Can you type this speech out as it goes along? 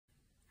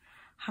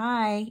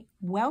Hi,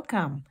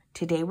 welcome.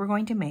 Today we're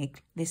going to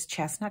make this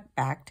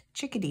chestnut-backed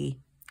chickadee.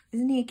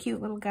 Isn't he a cute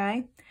little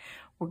guy?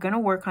 We're going to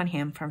work on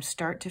him from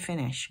start to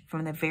finish,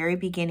 from the very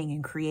beginning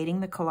in creating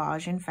the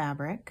collage and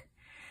fabric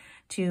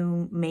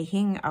to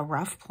making a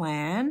rough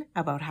plan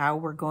about how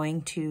we're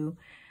going to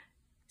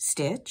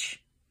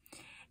stitch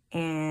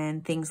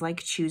and things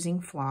like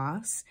choosing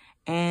floss,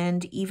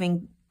 and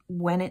even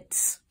when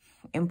it's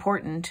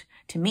important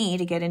to me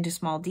to get into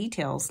small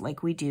details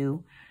like we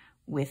do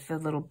with the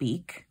little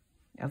beak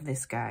of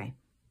this guy.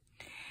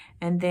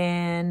 And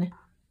then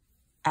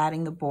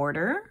adding the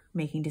border,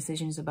 making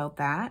decisions about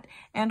that,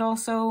 and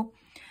also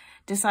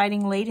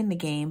deciding late in the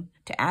game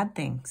to add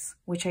things,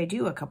 which I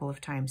do a couple of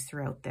times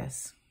throughout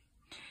this.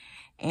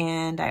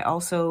 And I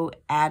also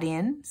add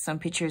in some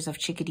pictures of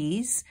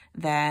chickadees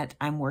that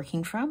I'm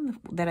working from,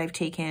 that I've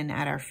taken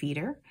at our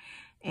feeder.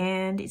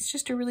 And it's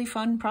just a really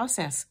fun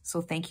process.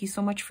 So thank you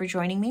so much for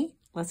joining me.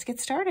 Let's get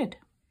started.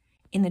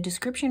 In the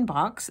description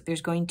box,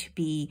 there's going to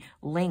be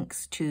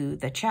links to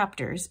the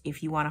chapters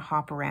if you want to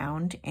hop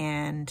around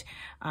and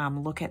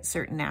look at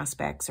certain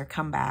aspects or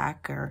come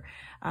back. Or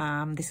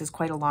this is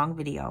quite a long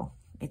video.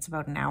 It's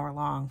about an hour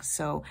long.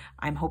 So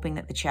I'm hoping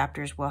that the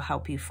chapters will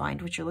help you find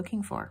what you're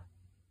looking for.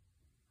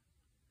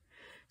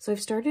 So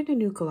I've started a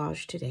new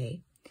collage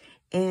today,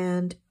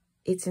 and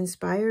it's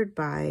inspired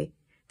by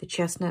the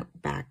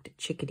chestnut-backed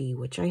chickadee,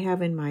 which I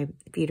have in my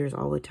feeders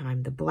all the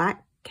time. The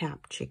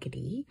black-capped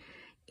chickadee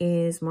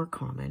is more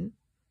common.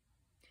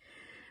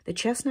 The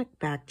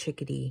chestnut-backed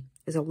chickadee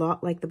is a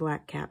lot like the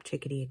black-capped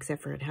chickadee,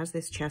 except for it has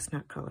this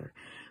chestnut color,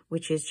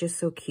 which is just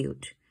so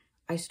cute.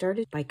 I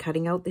started by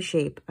cutting out the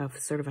shape of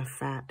sort of a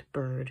fat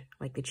bird,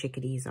 like the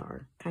chickadees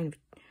are, kind of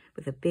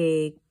with a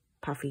big,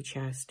 puffy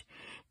chest,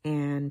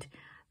 and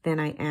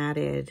then I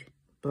added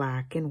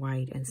black and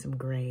white and some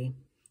gray.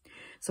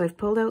 So I've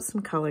pulled out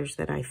some colors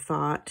that I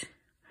thought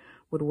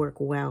would work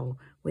well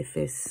with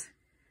this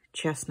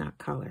chestnut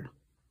color.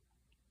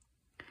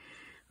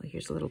 Well,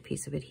 here's a little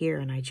piece of it here,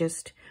 and I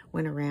just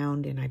went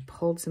around and I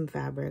pulled some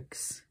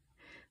fabrics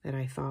that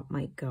I thought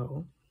might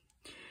go.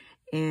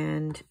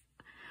 And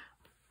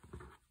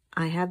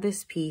I had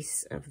this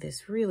piece of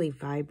this really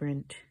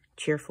vibrant,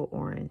 cheerful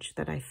orange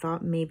that I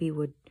thought maybe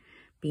would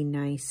be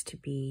nice to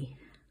be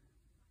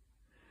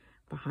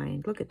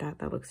behind. Look at that,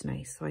 that looks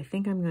nice. So I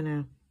think I'm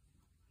gonna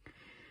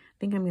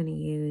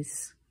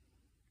use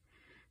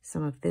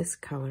some of this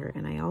color,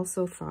 and I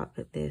also thought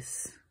that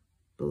this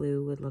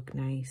blue would look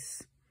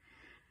nice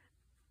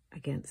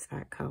against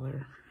that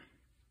color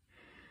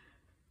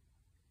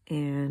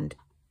and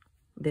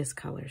this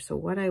color. So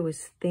what I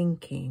was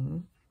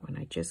thinking when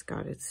I just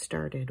got it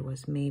started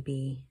was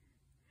maybe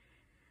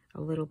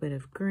a little bit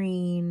of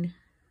green,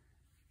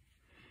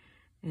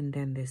 and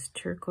then this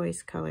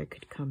turquoise color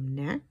could come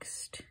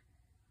next.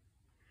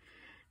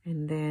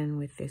 And then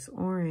with this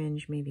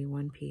orange, maybe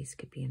one piece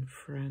could be in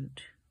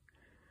front,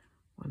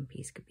 one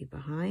piece could be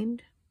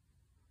behind.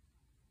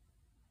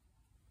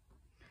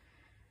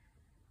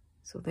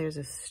 So there's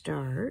a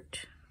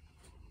start.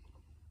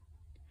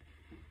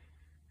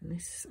 And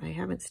this, I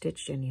haven't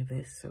stitched any of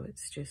this, so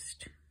it's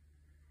just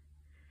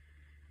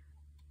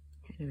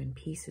kind of in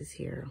pieces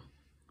here.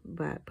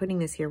 But putting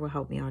this here will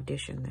help me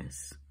audition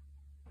this.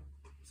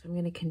 So I'm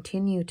going to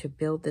continue to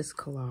build this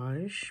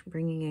collage,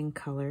 bringing in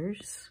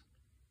colors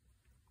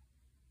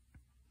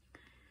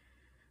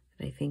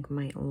that I think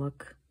might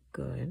look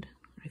good.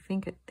 I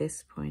think at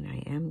this point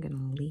I am going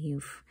to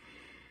leave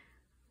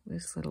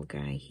this little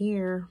guy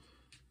here.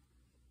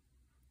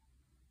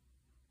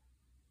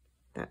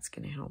 That's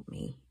going to help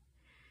me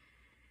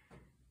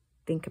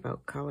think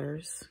about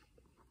colors.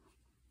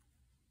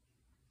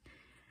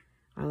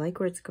 I like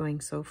where it's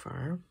going so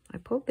far. I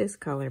pulled this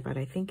color, but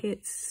I think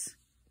it's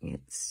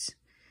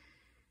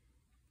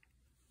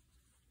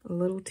a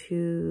little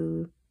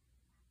too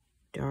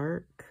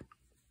dark.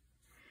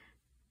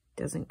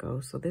 Doesn't go,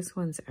 so this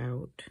one's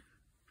out.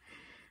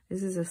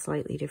 This is a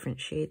slightly different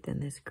shade than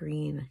this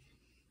green.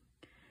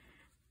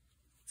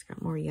 It's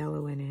got more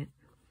yellow in it.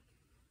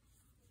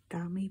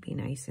 That may be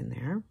nice in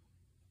there.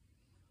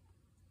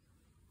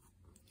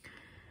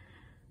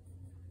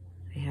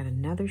 I had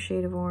another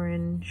shade of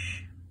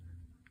orange.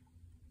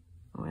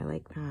 Oh, I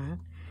like that.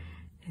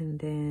 And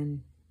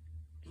then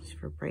just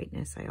for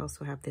brightness, I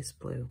also have this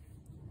blue.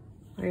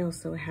 I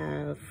also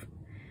have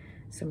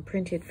some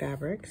printed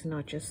fabrics,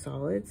 not just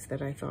solids,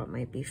 that I thought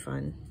might be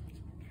fun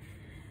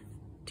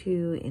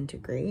to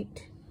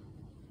integrate.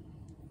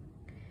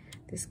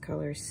 This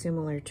color is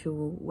similar to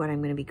what I'm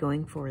going to be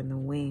going for in the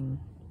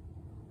wing.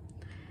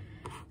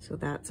 So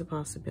that's a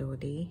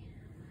possibility.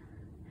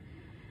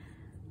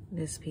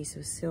 This piece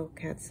of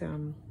silk had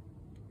some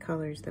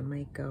colors that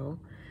might go.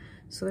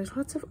 So there's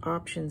lots of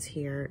options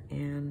here,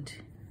 and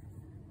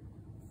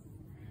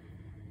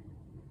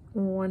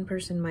one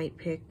person might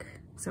pick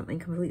something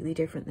completely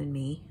different than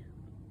me.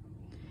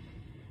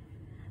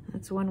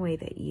 That's one way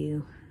that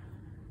you,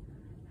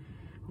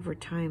 over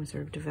time,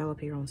 sort of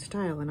develop your own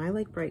style. And I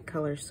like bright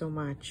colors so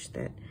much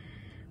that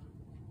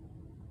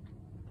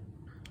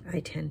I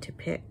tend to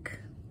pick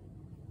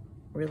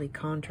really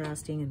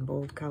contrasting and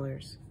bold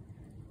colors.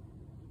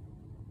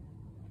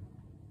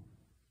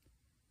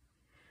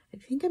 I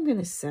think I'm going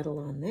to settle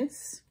on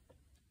this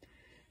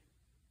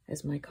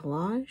as my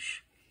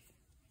collage.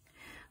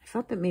 I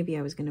thought that maybe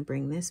I was going to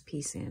bring this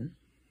piece in.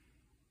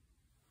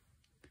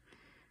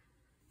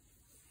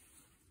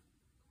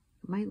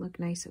 It might look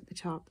nice at the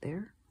top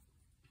there.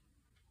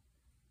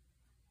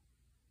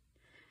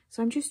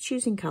 So I'm just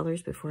choosing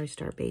colors before I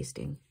start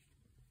basting.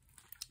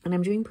 And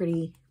I'm doing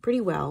pretty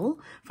well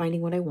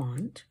finding what I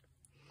want.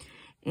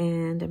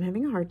 And I'm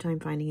having a hard time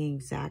finding an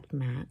exact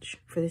match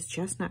for this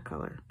chestnut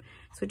color.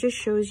 So it just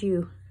shows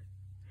you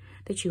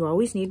that you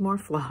always need more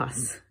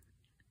floss.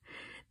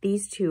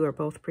 These two are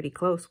both pretty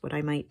close. What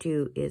I might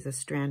do is a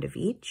strand of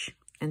each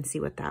and see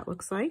what that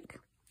looks like.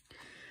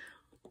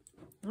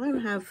 I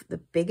don't have the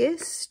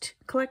biggest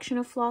collection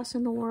of floss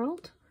in the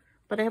world,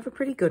 but I have a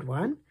pretty good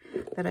one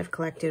that I've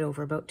collected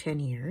over about 10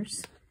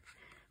 years.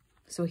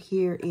 So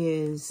here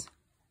is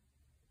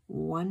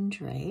one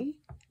tray.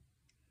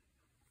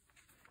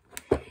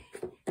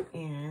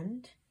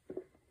 And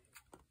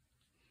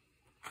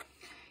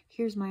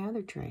here's my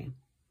other tray.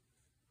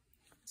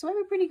 So I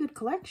have a pretty good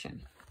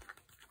collection.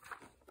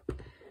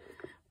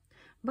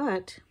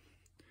 But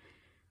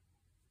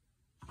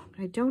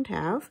I don't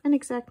have an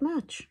exact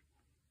match.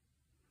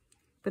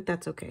 But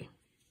that's okay.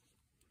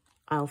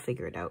 I'll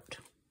figure it out.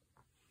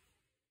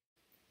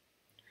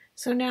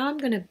 So now I'm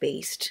going to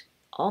baste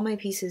all my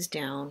pieces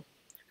down.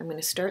 I'm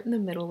going to start in the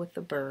middle with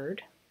the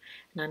bird,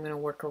 and I'm going to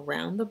work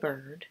around the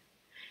bird.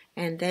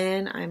 And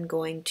then I'm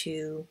going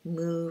to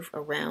move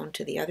around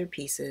to the other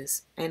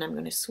pieces, and I'm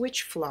going to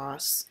switch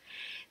floss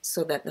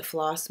so that the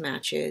floss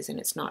matches and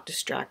it's not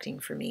distracting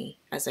for me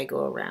as I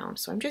go around.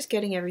 So I'm just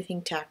getting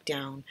everything tacked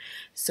down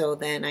so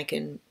then I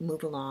can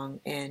move along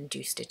and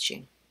do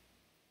stitching.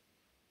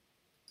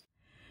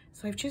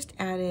 So I've just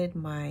added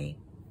my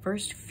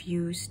first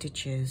few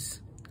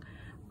stitches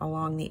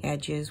along the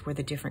edges where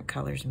the different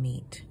colors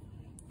meet.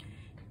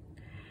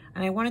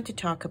 And I wanted to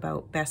talk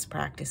about best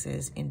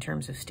practices in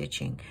terms of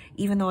stitching,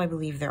 even though I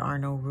believe there are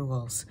no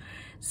rules.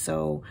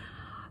 So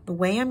the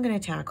way I'm going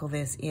to tackle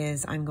this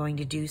is I'm going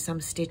to do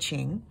some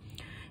stitching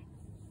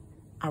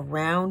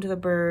around the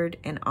bird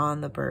and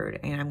on the bird.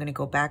 And I'm going to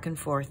go back and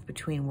forth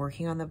between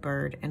working on the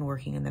bird and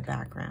working in the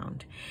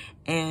background.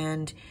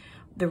 And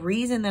the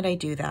reason that I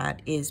do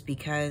that is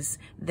because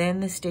then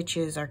the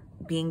stitches are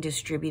being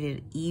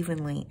distributed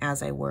evenly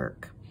as I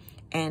work.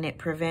 And it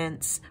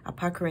prevents a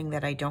puckering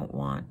that I don't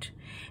want.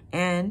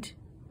 And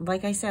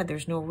like I said,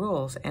 there's no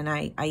rules. And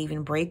I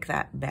even break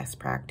that best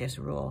practice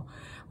rule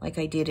like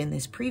I did in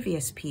this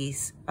previous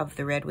piece of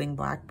the red-winged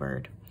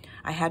blackbird.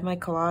 I had my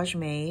collage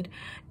made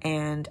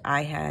and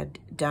I had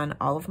done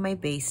all of my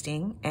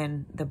basting,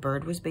 and the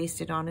bird was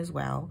basted on as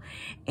well.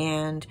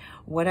 And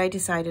what I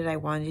decided I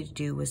wanted to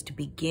do was to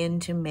begin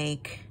to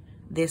make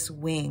this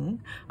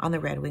wing on the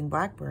red-winged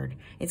blackbird.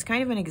 It's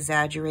kind of an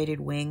exaggerated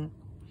wing.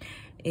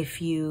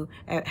 If you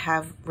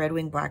have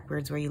red-winged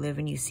blackbirds where you live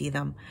and you see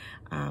them,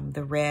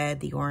 the red,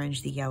 the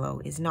orange, the yellow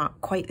is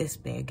not quite this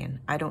big, and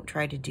I don't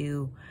try to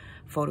do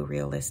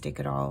photorealistic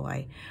at all.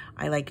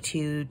 I like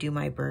to do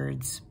my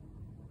birds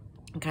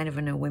kind of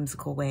in a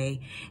whimsical way.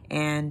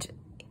 And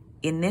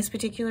in this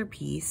particular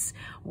piece,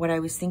 what I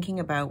was thinking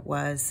about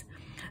was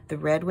the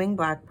red-winged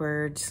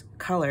blackbird's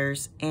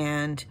colors,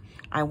 and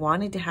I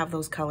wanted to have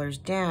those colors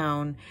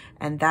down,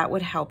 and that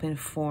would help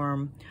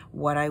inform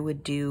what I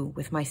would do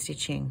with my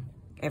stitching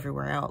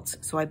everywhere else.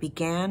 So I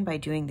began by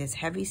doing this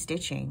heavy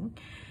stitching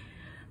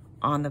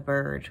on the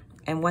bird.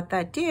 And what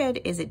that did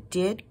is it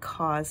did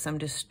cause some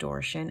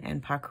distortion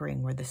and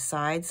puckering where the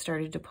sides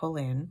started to pull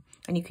in.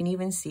 And you can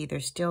even see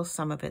there's still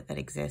some of it that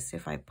exists.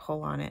 If I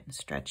pull on it and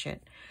stretch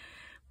it,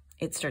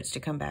 it starts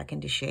to come back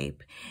into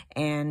shape.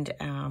 And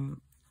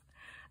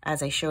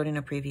as I showed in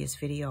a previous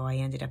video, I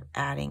ended up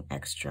adding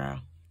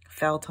extra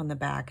felt on the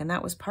back. And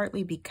that was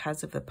partly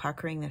because of the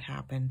puckering that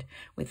happened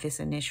with this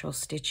initial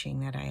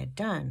stitching that I had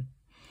done.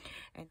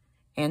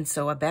 And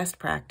so a best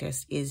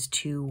practice is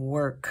to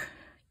work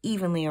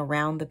evenly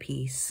around the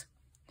piece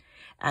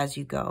as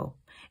you go.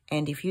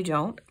 And if you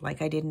don't,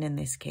 like I didn't in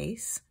this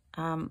case,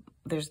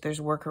 there's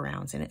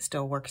workarounds, and it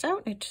still works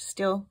out. It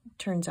still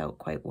turns out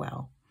quite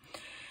well.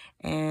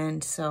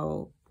 And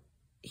so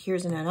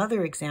here's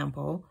another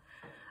example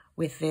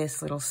with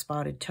this little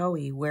spotted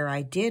toey where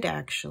I did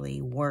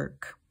actually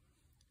work.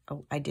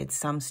 I did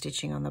some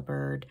stitching on the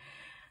bird,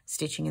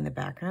 stitching in the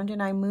background,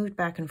 and I moved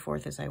back and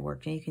forth as I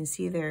worked. And you can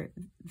see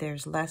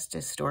there's less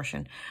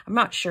distortion. I'm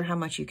not sure how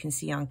much you can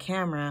see on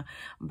camera,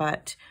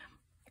 but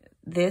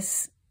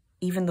this,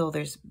 even though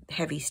there's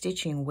heavy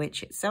stitching,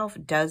 which itself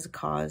does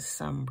cause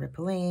some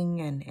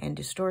rippling and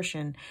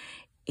distortion,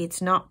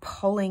 it's not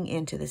pulling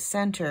into the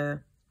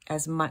center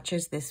as much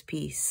as this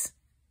piece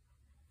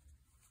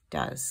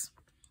does.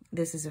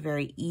 This is a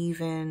very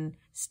even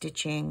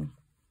stitching.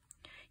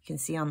 You can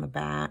see on the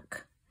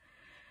back,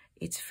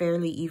 it's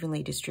fairly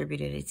evenly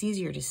distributed. It's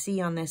easier to see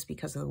on this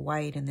because of the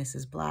white, and this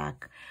is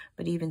black,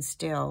 but even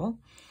still,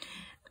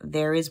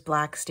 there is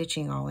black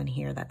stitching all in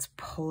here that's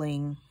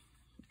pulling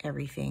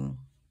everything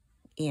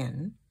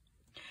in.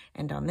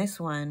 And on this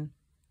one,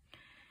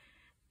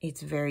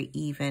 it's very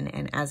even,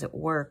 and as it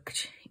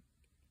worked,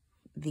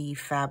 the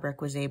fabric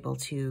was able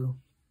to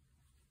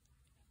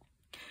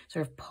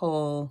sort of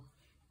pull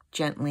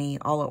gently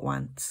all at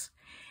once.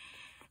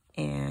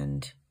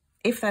 And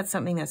if that's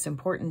something that's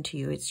important to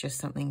you, it's just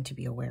something to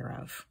be aware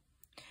of.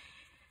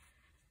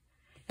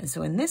 And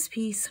so in this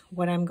piece,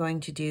 what I'm going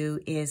to do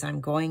is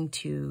I'm going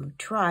to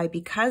try,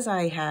 because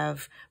I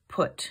have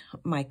put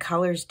my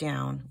colors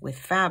down with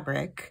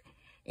fabric,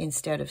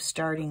 instead of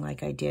starting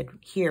like I did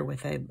here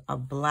with a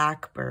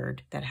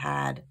blackbird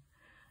that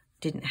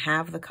didn't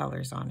have the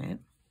colors on it.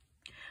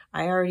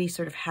 I already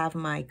sort of have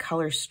my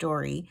color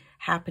story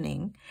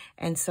happening.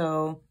 And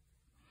so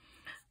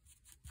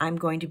I'm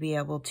going to be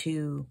able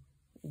to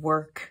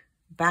work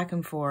back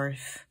and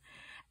forth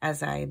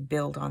as I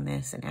build on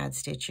this and add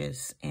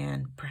stitches,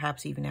 and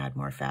perhaps even add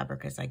more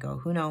fabric as I go.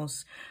 Who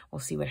knows? We'll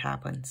see what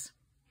happens.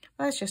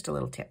 Well, that's just a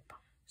little tip.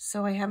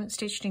 So I haven't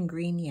stitched in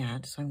green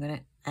yet, so I'm going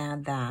to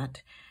add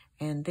that.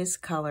 And this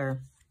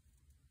color,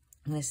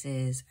 this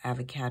is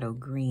Avocado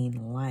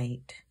Green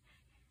Light,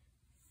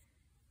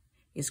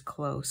 is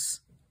close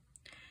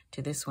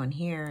to this one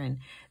here. And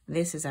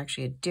this is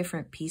actually a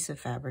different piece of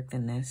fabric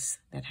than this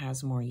that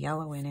has more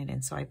yellow in it.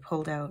 And so I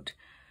pulled out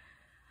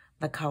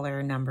the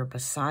color number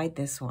beside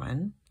this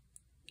one,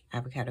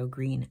 Avocado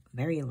Green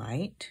Very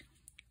Light,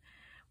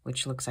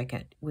 which looks like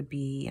it would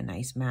be a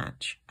nice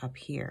match up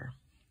here.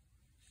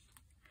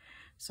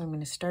 So I'm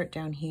going to start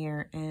down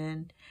here,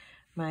 and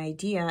my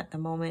idea at the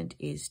moment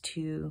is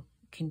to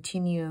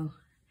continue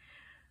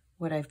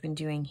what I've been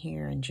doing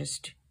here and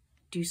just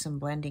do some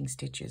blending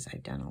stitches.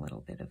 I've done a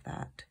little bit of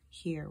that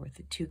here with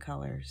the two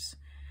colors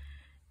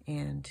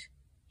and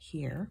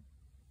here.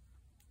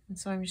 And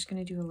so I'm just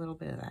going to do a little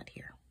bit of that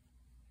here.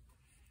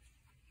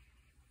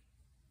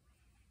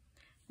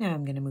 Now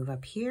I'm going to move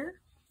up here.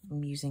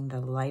 I'm using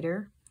the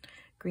lighter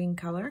green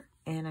color,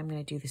 and I'm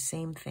going to do the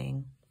same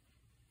thing.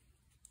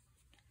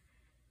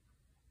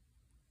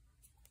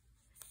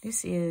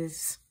 This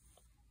is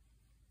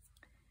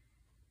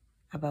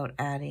about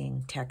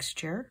adding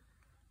texture.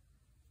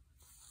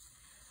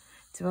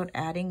 It's about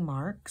adding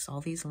marks,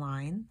 all these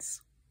lines.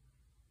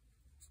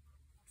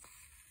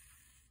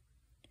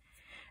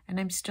 And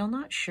I'm still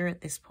not sure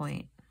at this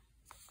point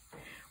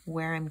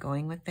where I'm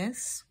going with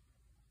this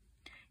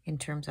in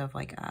terms of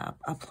like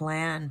a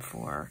plan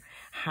for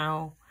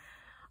how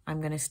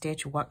I'm going to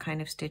stitch, what kind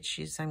of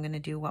stitches I'm going to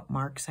do, what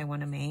marks I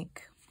want to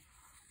make.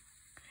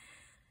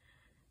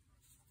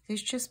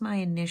 It's just my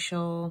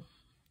initial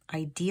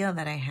idea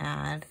that I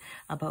had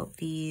about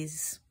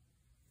these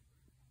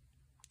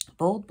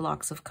bold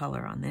blocks of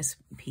color on this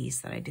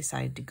piece that I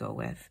decided to go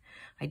with.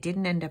 I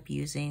didn't end up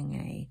using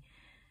a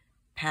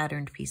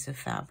patterned piece of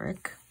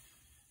fabric.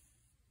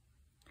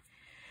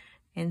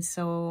 And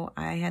so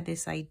I had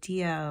this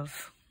idea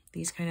of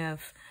these kind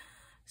of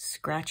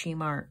scratchy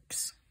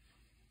marks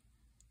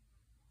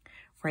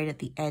right at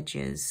the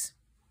edges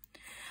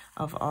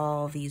of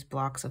all these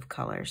blocks of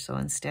color. So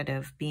instead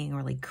of being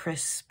really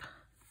crisp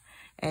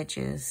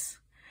edges,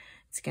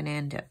 it's going to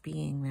end up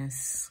being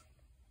this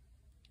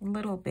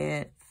little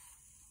bit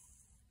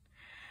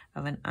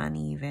of an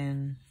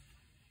uneven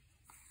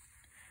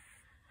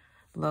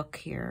look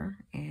here.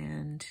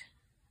 And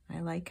I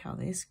like how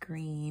this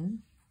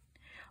green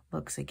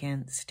looks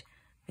against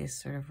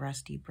this sort of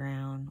rusty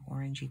brown,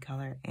 orangey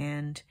color,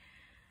 and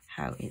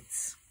how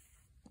it's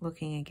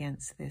looking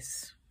against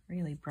this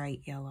really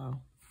bright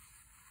yellow.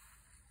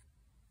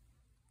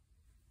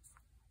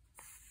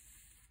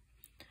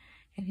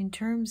 And in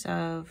terms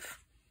of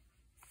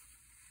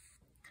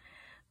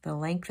the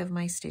length of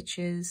my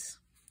stitches,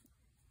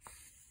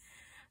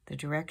 the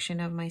direction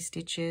of my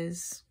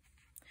stitches,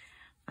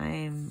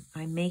 I'm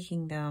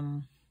making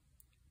them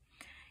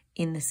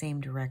in the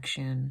same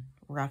direction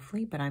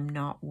roughly, but I'm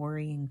not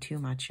worrying too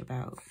much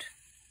about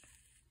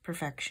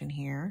perfection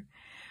here.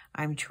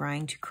 I'm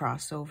trying to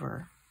cross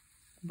over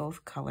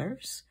both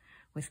colors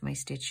with my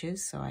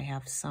stitches, so I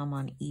have some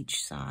on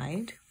each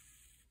side.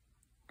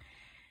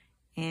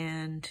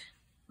 And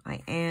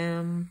I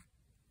am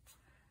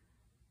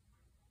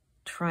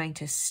trying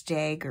to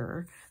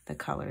stagger the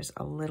colors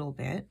a little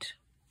bit.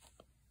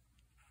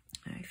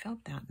 I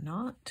felt that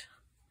knot.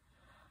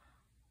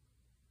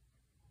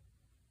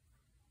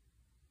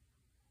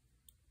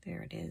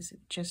 There it is. It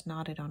just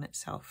knotted on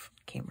itself,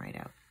 came right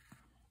out.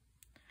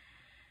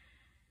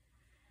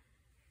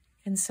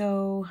 And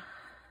so,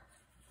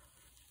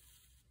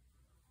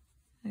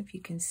 if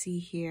you can see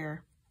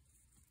here,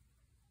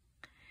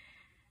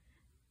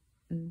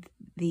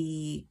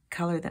 the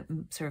color that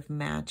sort of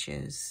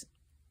matches,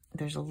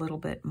 there's a little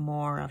bit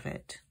more of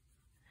it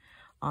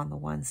on the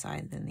one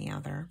side than the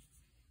other.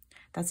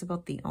 That's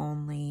about the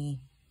only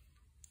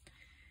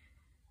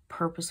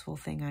purposeful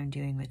thing I'm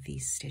doing with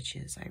these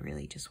stitches. I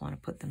really just want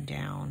to put them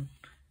down,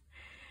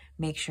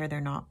 make sure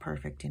they're not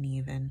perfect and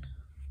even,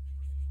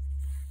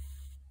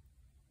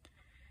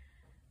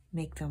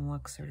 make them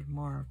look sort of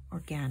more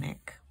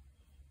organic.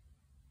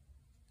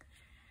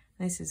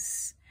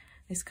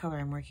 This color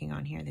I'm working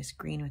on here, this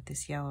green with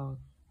this yellow,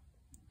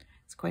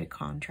 It's quite a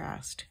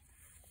contrast.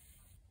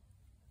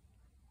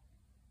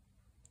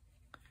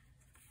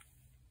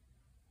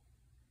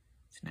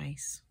 It's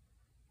nice.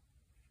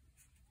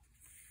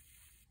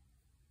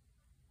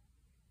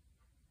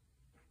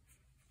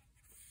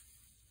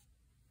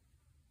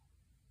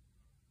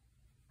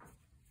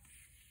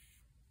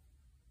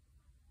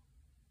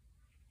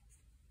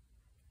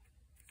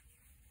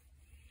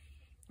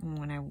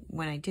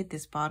 When I did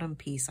this bottom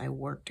piece, I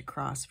worked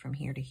across from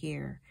here to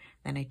here.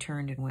 Then I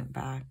turned and went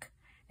back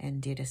and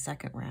did a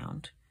second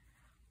round.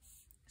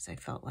 So I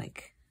felt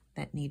like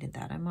that needed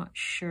that. I'm not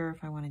sure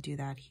if I want to do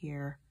that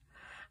here.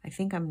 I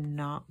think I'm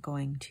not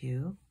going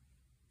to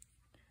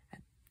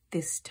at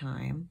this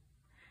time,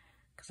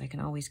 because I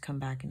can always come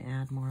back and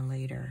add more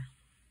later.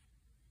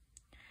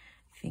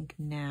 I think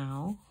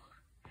now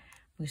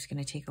I'm just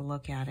going to take a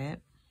look at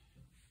it.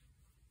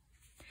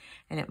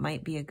 And it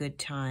might be a good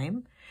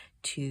time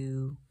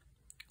to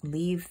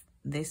leave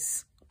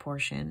this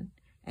portion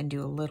and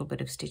do a little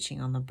bit of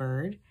stitching on the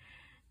bird.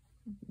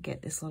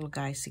 Get this little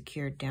guy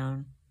secured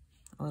down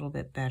a little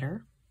bit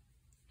better.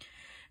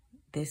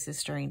 This is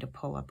starting to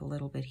pull up a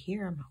little bit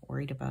here. I'm not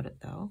worried about it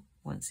though.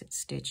 Once it's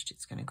stitched,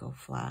 it's going to go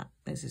flat.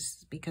 This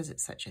is because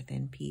it's such a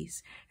thin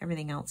piece.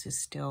 Everything else is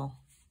still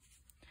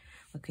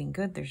looking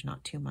good. There's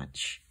not too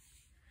much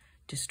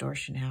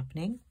distortion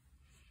happening.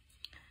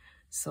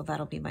 So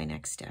that'll be my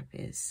next step,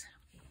 is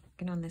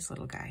working on this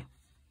little guy.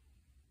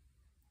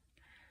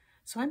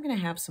 So I'm going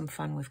to have some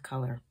fun with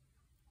color.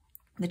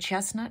 The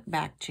chestnut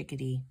back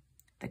chickadee,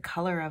 the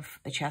color of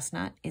the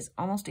chestnut is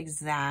almost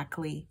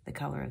exactly the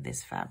color of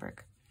this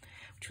fabric,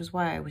 which was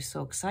why I was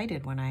so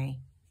excited when I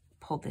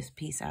pulled this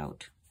piece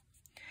out.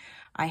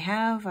 I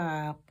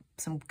have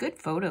some good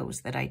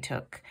photos that I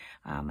took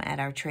at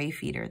our tray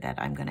feeder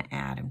that I'm going to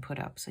add and put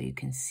up so you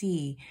can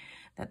see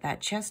that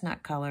that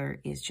chestnut color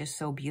is just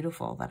so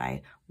beautiful that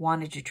I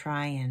wanted to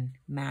try and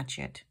match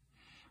it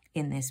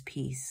in this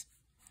piece.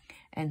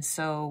 And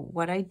so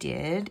what I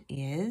did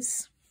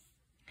is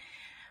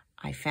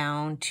I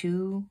found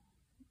two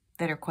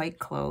that are quite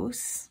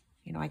close.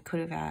 You know, I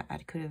could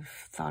have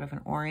thought of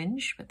an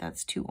orange, but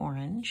that's too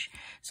orange.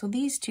 So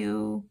these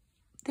two,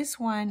 this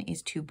one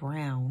is too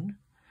brown.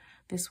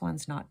 This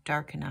one's not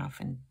dark enough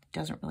and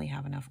doesn't really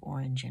have enough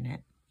orange in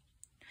it.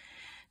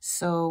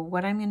 So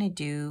what I'm going to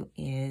do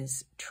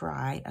is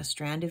try a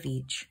strand of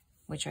each,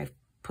 which I've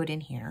put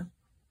in here.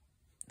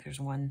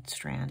 There's one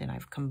strand and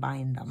I've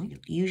combined them.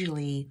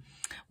 Usually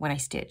when I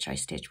stitch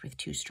with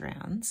two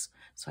strands.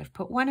 So I've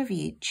put one of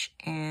each,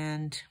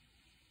 and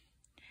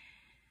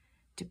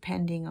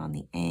depending on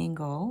the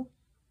angle,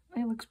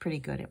 it looks pretty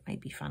good. It might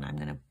be fun. I'm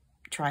going to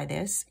try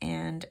this,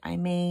 and I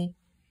may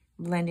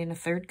blend in a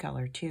third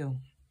color too.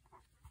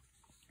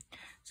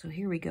 So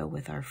here we go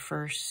with our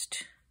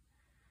first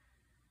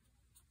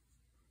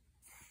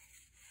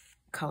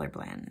color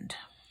blend.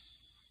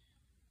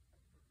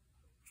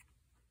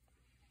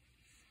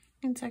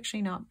 It's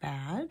actually not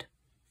bad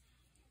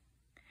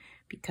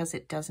because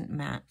it doesn't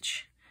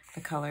match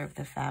the color of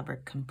the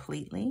fabric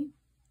completely.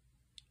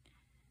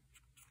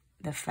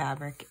 The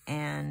fabric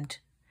and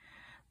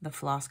the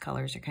floss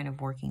colors are kind of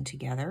working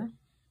together,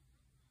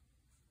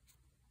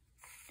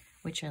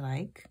 which I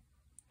like.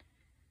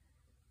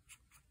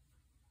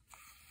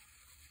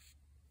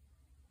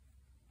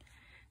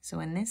 So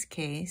in this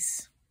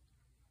case,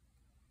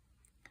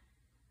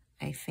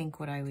 I think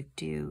what I would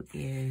do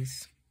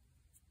is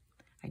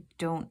I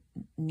don't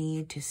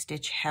need to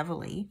stitch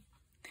heavily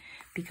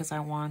because I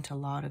want a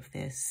lot of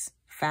this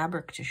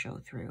fabric to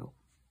show through.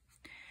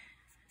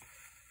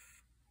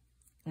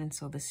 And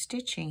so the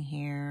stitching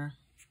here,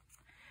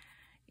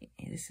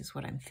 this is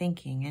what I'm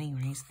thinking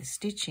anyways, the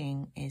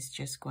stitching is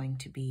just going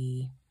to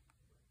be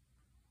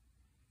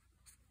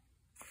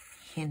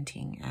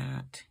hinting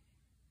at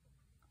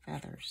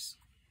feathers.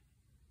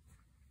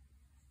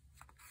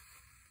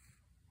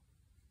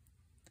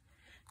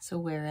 So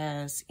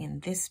whereas in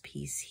this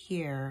piece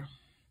here,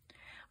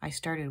 I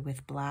started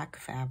with black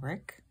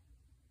fabric,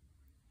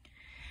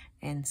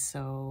 and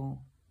so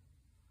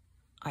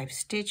I've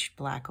stitched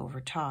black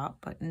over top,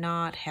 but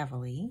not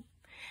heavily.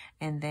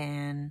 And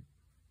then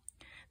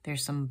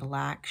there's some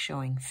black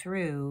showing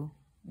through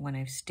when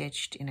I've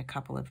stitched in a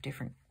couple of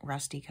different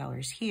rusty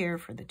colors here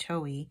for the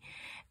toey,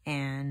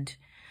 and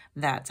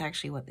that's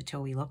actually what the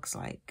toey looks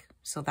like.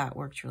 So that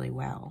worked really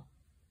well.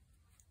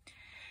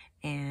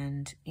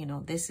 And, you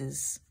know, this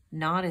is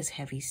not as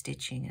heavy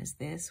stitching as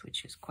this,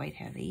 which is quite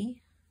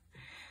heavy.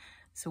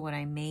 So what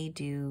I may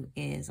do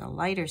is a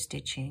lighter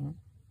stitching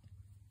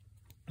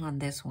on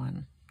this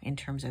one in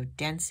terms of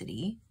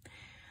density,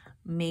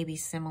 maybe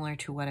similar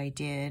to what I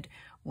did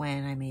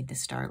when I made the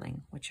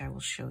starling, which I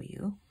will show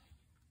you.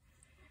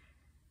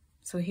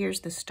 So here's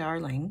the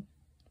starling,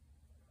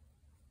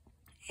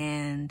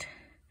 and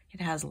it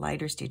has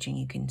lighter stitching.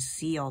 You can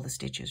see all the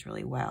stitches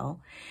really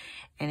well.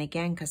 And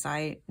again, because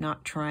I'm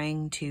not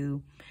trying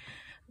to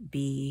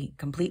be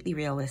completely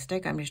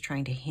realistic, I'm just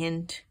trying to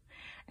hint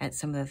at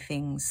some of the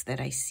things that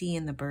I see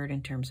in the bird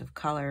in terms of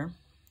color.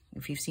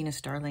 If you've seen a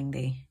starling,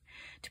 they,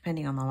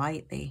 depending on the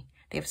light, they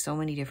They have so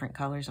many different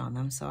colors on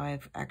them. So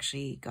I've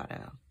actually got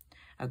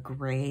a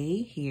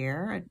gray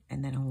here,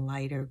 and then a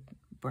lighter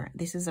brown.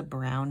 This is a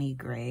browny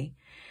gray.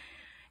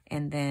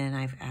 And then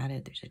I've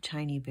added, there's a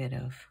tiny bit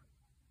of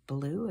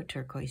blue, a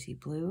turquoisey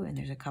blue, and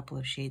there's a couple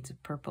of shades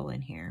of purple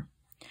in here.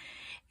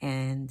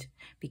 And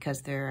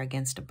because they're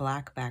against a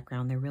black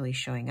background, they're really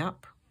showing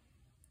up.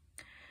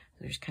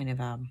 There's kind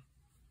of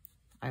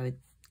I would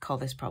call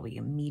this probably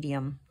a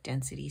medium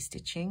density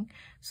stitching.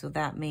 So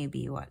that may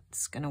be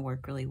what's gonna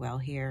work really well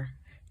here.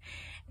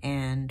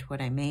 And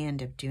what I may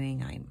end up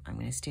doing, I'm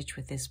gonna stitch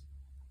with this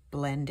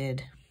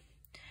blended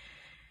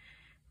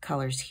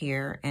colors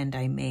here, and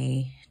I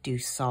may do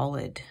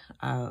solid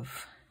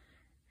of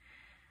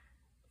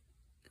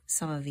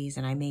some of these,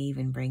 and I may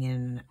even bring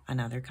in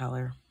another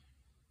color,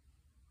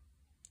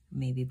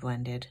 maybe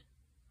blended.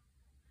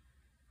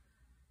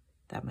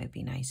 That might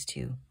be nice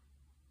too.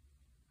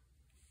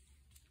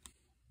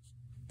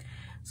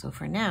 So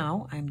for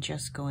now, I'm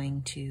just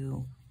going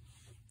to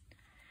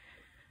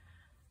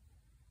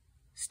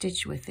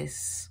stitch with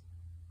this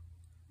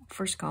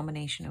first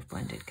combination of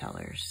blended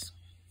colors.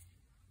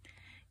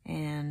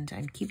 And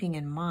I'm keeping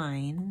in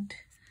mind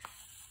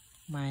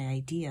my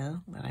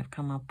idea that I've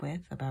come up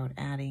with about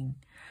adding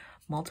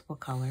multiple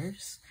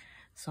colors.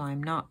 So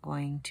I'm not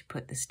going to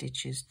put the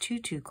stitches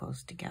too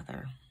close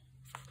together.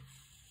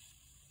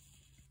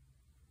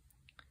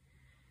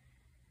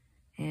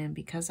 And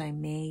because I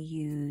may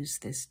use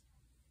this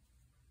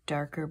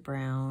darker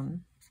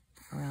brown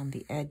around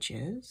the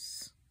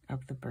edges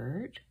of the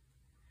bird,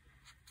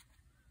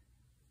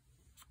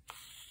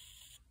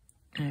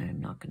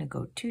 I'm not going to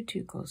go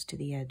too close to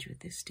the edge with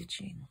this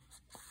stitching.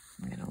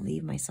 I'm going to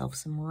leave myself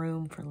some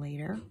room for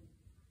later.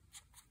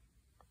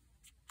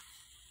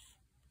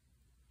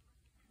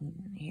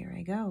 And here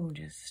I go,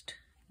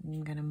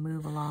 I'm going to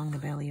move along the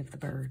belly of the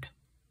bird.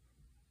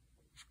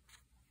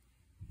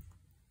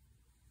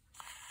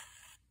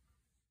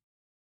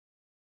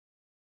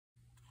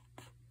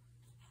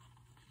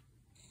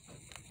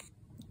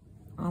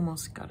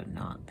 Almost got a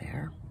knot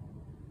there.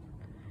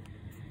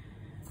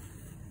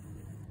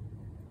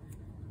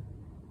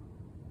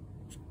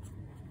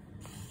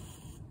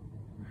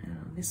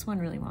 This one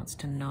really wants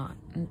to knot,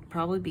 and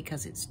probably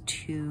because it's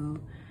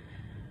two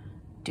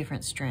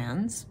different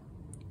strands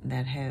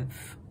that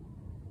have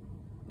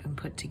been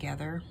put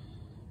together.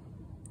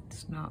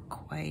 It's not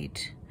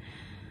quite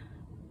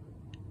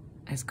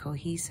as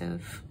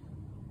cohesive.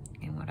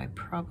 And what I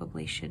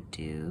probably should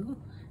do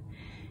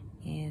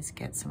is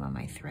get some of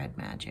my thread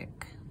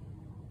magic.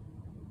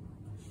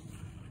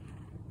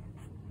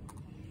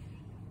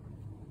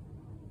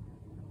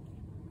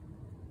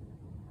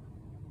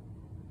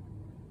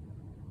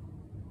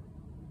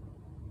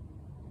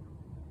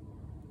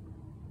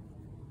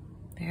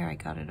 There, I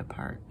got it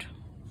apart.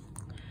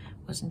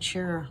 Wasn't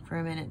sure for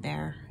a minute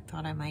there.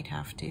 Thought I might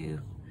have to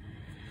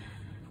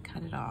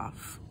cut it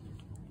off.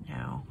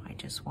 Now I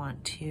just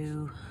want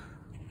to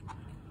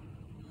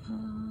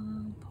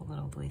pull it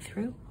all the way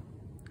through.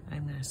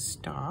 I'm going to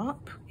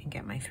stop and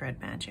get my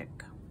thread magic.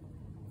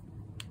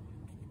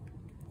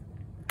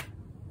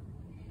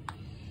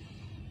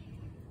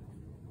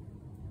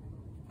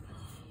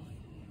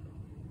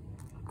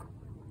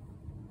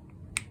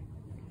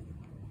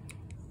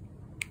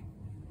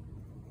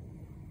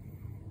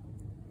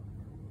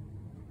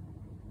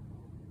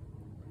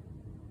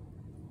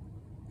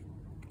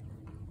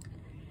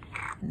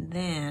 And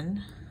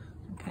then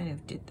I kind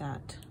of did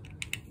that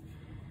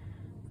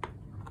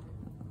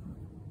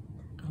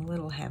a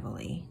little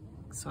heavily,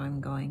 so I'm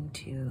going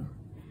to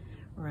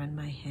run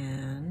my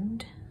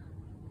hand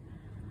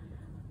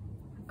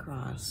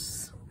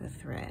across the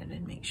thread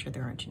and make sure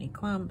there aren't any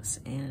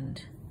clumps,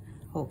 and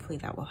hopefully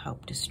that will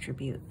help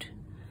distribute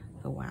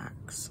the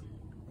wax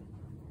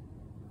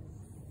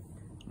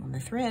on the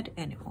thread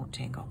and it won't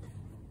tangle.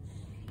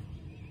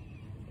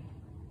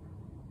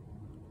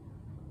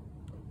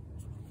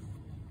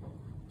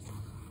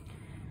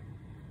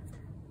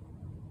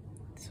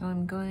 So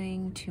I'm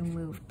going to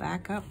move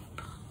back up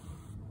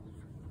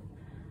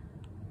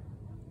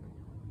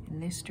in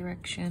this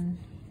direction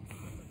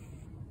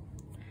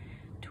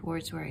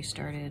towards where I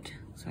started,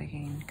 so I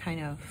can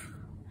kind of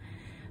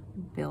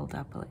build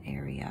up an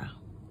area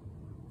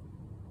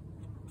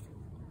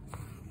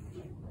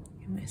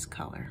in this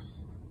color.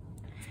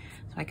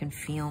 So I can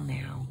feel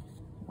now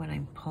when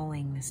I'm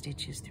pulling the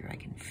stitches through, I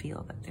can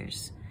feel that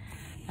there's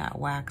that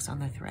wax on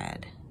the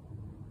thread.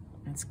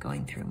 It's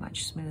going through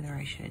much smoother.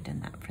 I should have done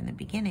that from the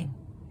beginning.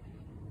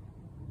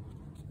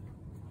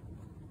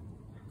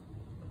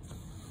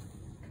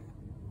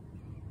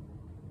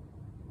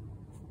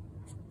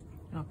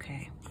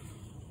 Okay.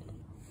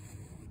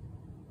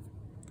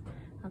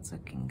 That's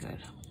looking good.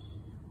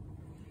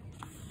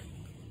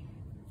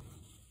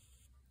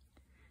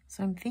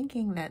 So I'm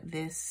thinking that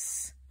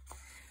this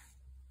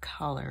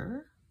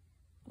color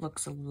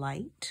looks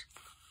light.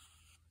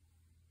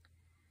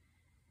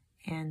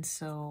 And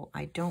so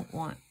I don't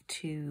want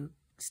to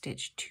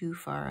stitch too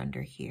far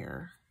under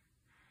here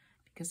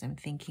because I'm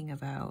thinking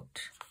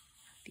about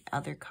the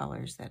other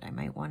colors that I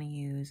might want to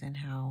use and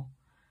how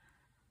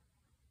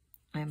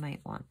I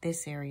might want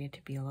this area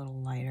to be a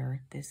little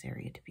lighter, this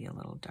area to be a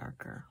little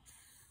darker.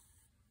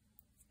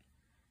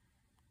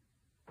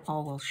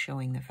 All while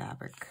showing the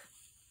fabric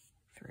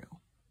through.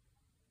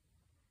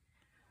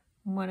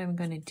 What I'm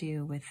going to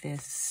do with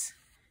this,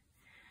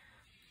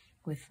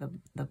 with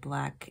the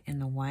black and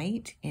the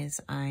white,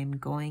 is I'm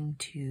going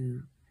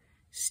to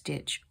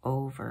stitch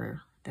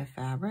over the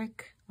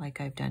fabric like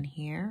I've done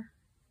here.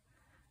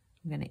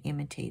 I'm going to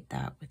imitate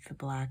that with the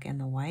black and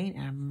the white,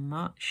 and I'm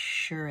not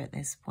sure at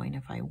this point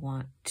if I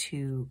want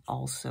to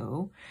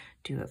also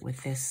do it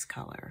with this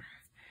color.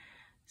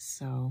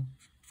 So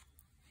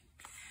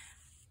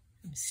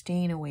I'm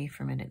staying away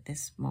from it at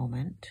this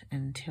moment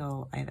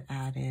until I've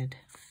added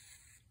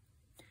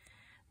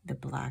the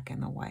black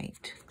and the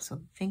white. So I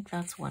think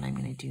that's what I'm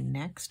going to do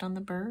next on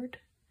the bird,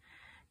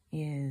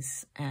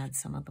 is add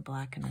some of the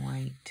black and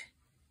white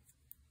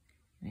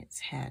in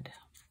its head.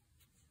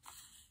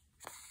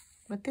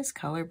 But this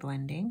color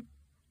blending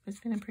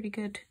has been a pretty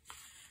good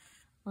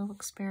little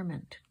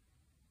experiment.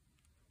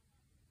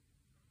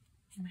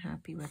 I'm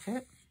happy with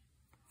it.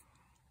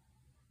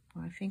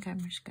 Well, I think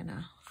I'm just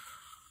gonna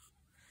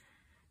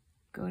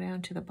go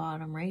down to the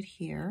bottom right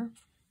here,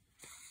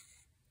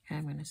 and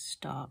I'm gonna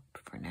stop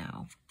for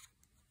now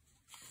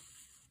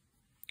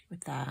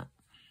with that,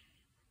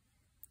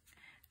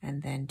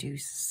 and then do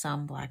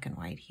some black and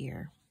white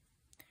here.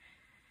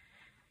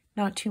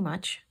 Not too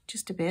much,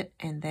 just a bit,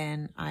 and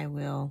then I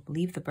will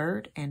leave the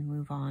bird and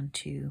move on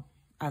to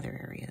other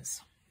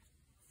areas.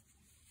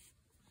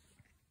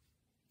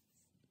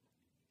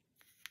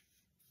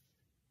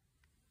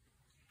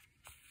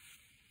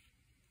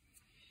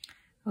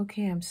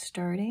 Okay, I'm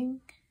starting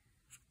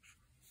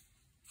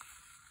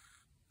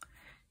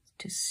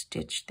to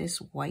stitch this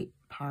white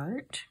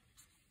part,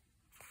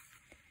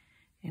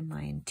 and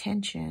my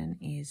intention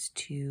is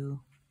to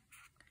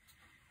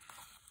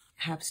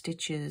have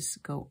stitches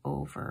go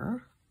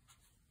over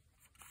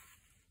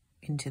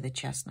into the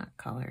chestnut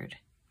colored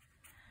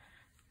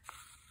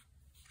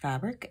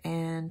fabric.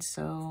 And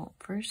so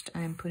first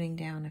I'm putting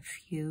down a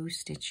few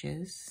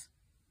stitches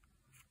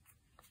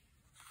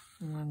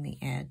along the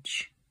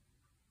edge,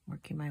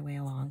 working my way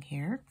along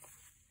here.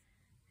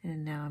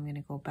 And now I'm going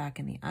to go back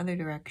in the other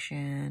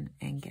direction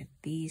and get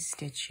these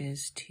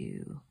stitches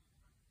to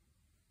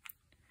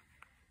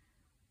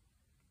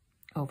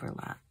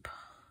overlap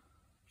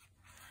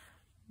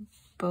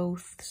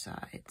both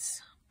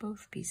sides,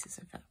 both pieces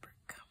of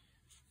fabric.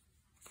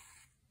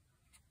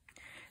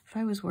 If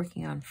I was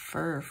working on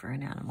fur for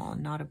an animal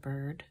and not a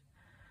bird,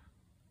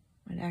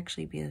 it would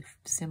actually be a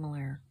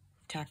similar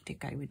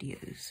tactic I would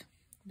use.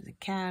 If it was a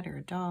cat or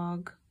a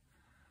dog,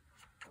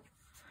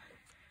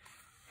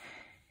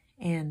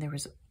 and there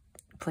was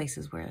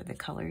places where the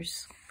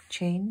colors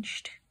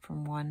changed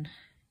from one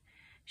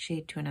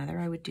shade to another,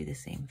 I would do the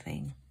same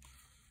thing.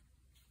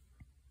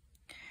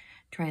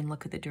 Try and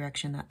look at the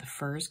direction that the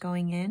fur is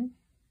going in,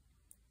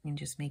 and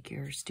just make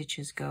your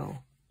stitches go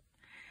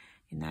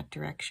in that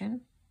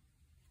direction.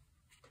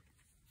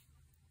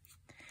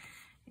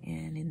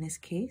 And in this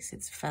case,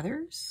 it's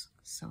feathers,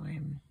 so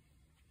I'm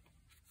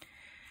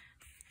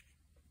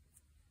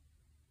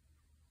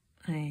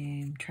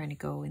trying to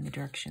go in the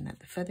direction that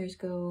the feathers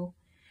go,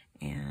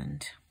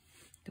 and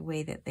the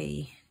way that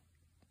they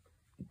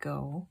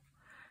go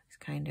is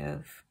kind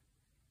of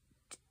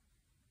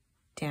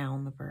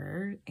down the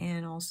bird,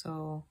 and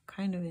also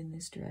kind of in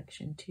this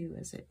direction too,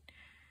 as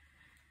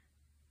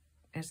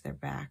their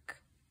back,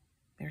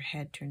 their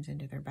head turns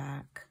into their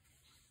back.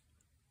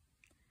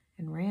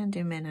 And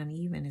random and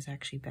uneven is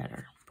actually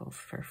better, both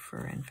for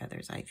fur and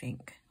feathers, I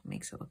think. It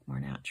makes it look more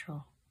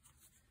natural.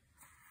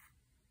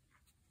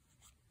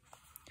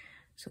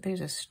 So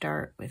there's a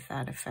start with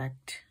that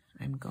effect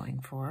I'm going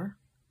for.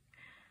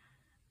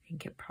 I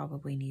think it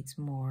probably needs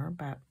more,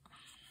 but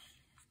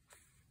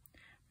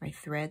my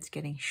thread's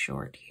getting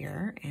short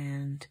here,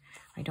 and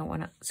I don't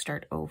want to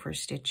start over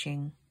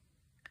stitching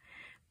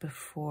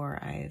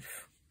before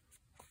I've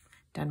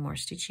done more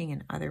stitching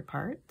in other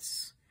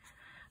parts.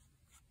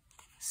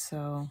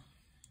 So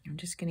I'm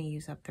just going to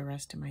use up the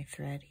rest of my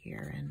thread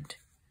here and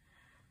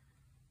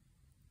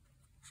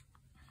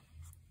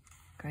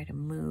try to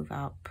move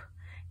up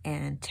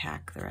and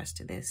tack the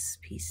rest of this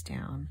piece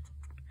down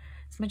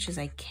as much as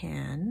I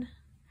can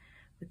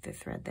with the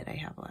thread that I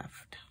have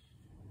left.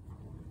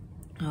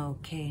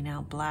 Okay,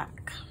 now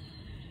black.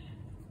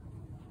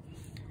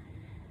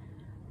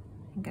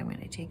 I think I'm going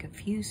to take a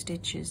few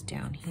stitches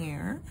down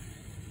here.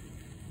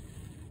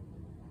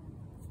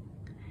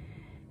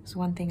 So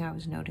one thing I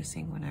was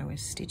noticing when I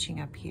was stitching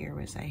up here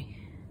was I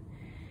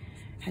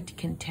had to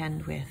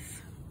contend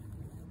with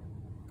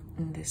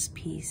this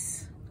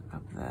piece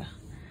of the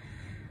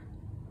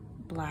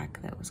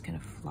black that was kind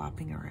of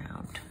flopping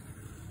around.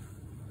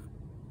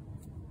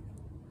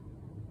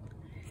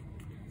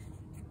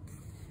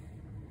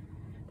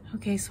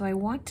 Okay, so I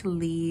want to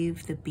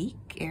leave the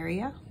beak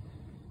area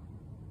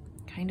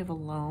kind of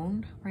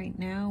alone right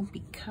now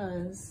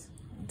because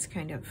it's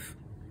kind of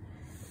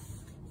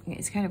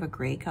a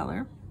gray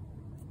color.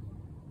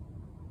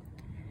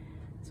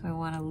 So I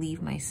want to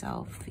leave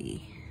myself the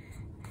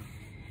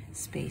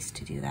space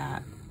to do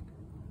that.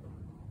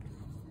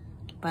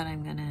 But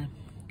I'm gonna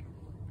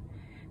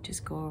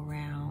just go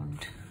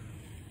around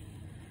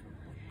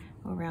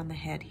the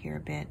head here a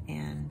bit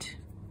and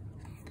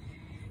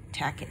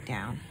tack it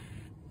down.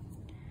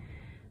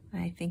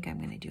 I think I'm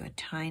gonna do a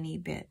tiny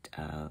bit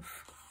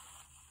of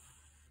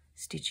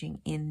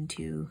stitching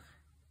into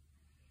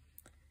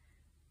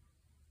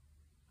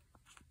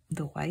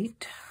the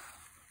white,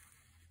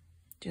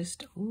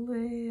 just a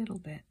little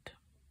bit.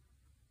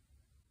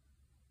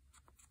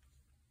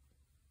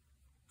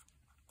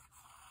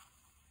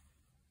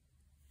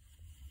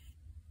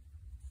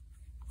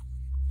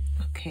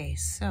 Okay,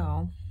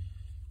 so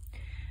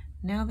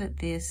now that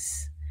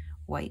this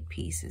white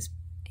piece is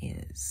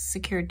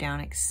secured down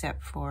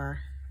except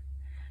for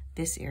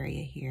this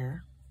area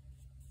here,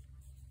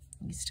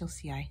 you can still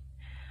see I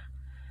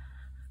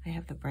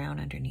have the brown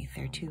underneath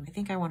there too. I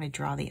think I want to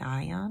draw the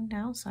eye on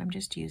now, so I'm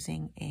just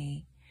using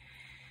a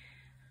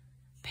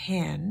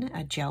pen,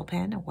 a gel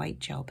pen, a white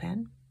gel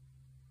pen.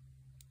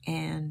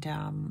 And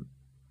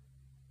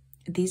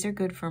these are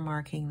good for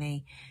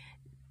marking.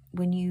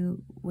 When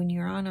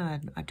you're on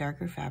a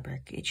darker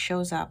fabric, it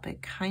shows up,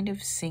 it kind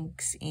of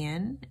sinks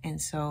in, and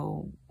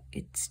so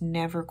it's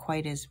never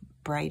quite as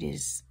bright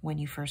as when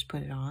you first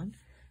put it on.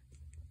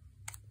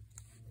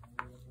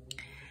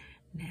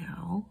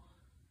 Now,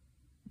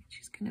 which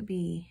is going to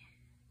be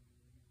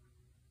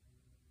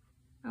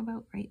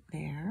about right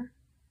there.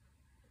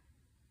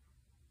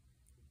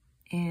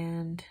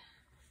 And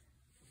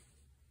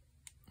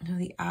now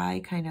the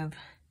eye kind of,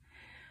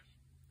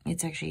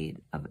 it's actually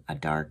a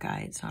dark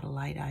eye, it's not a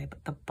light eye,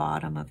 but the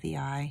bottom of the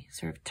eye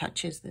sort of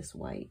touches this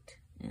white,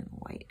 and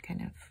white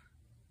kind of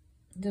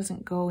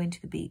doesn't go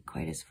into the beak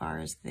quite as far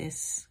as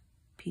this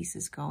piece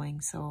is going.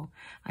 So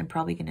I'm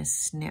probably going to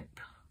snip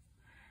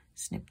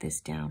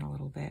this down a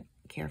little bit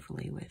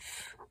carefully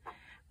with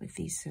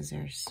these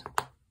scissors.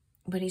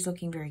 But he's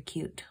looking very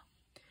cute.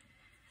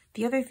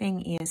 The other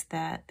thing is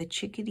that the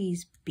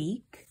chickadee's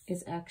beak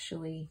is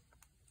actually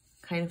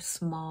kind of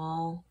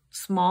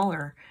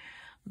smaller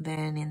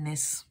than in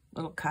this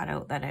little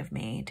cutout that I've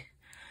made.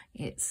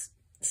 It's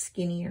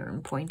skinnier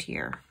and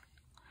pointier.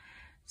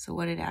 So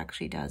what it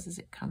actually does is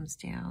it comes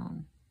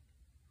down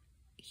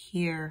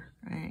here,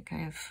 and it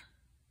kind of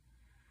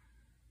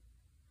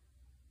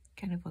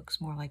looks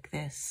more like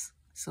this.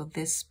 So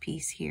this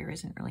piece here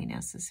isn't really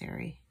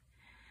necessary.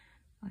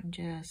 I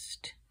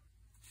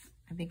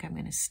think I'm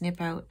going to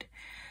snip out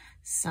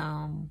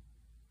some.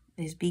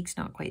 His beak's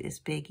not quite this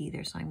big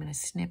either, so I'm going to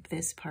snip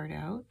this part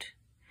out.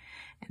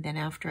 And then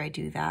after I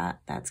do that,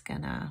 that's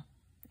going to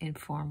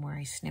inform where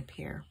I snip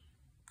here.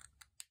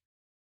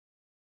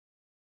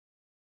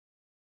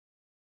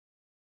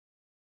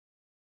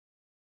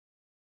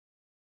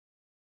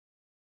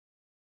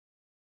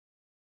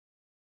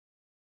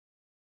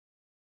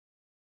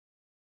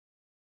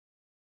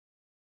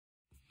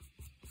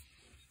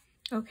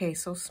 Okay,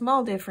 so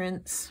small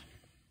difference,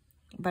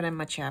 but I'm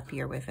much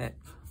happier with it.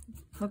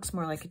 Looks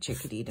more like a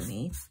chickadee to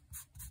me.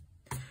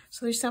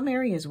 So there's some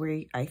areas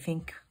where I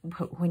think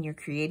when you're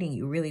creating,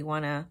 you really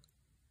want to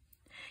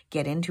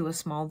get into a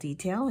small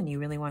detail and you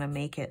really want to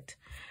make it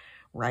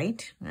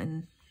right.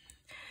 And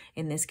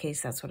in this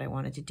case, that's what I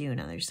wanted to do.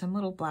 Now there's some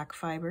little black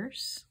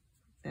fibers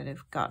that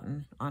have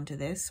gotten onto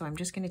this, so I'm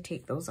just going to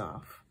take those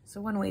off.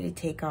 So one way to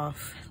take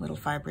off little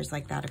fibers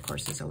like that, of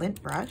course, is a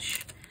lint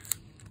brush,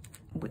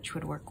 which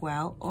would work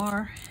well,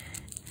 or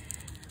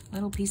a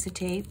little piece of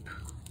tape,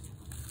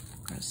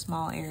 or a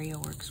small area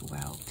works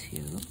well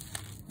too.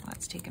 Well,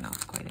 that's taken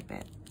off quite a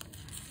bit.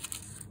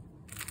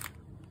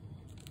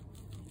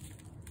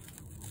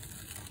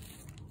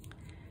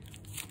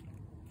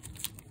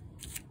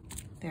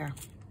 There.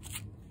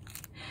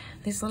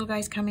 This little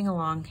guy's coming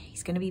along.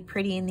 He's going to be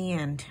pretty in the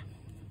end.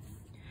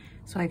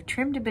 So I've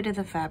trimmed a bit of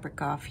the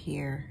fabric off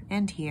here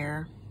and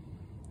here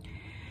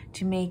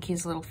to make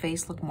his little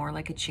face look more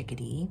like a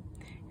chickadee.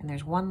 And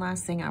there's one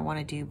last thing I want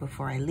to do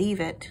before I leave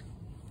it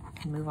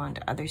and move on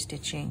to other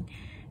stitching,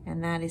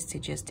 and that is to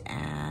just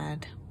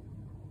add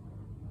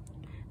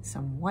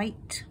some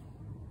white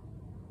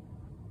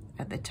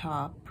at the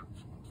top,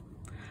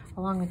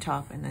 along the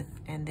top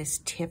and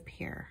this tip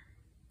here,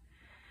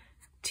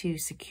 to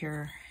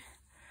secure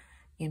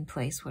in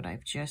place what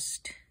I've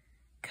just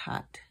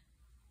cut.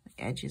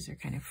 The edges are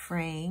kind of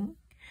fraying,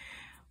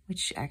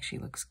 which actually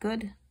looks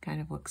good, kind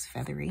of looks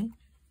feathery.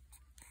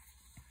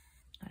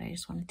 But I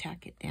just want to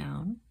tack it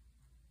down.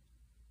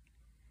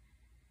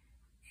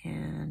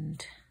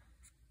 And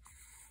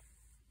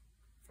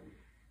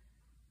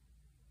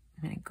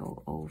I'm going to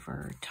go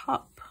over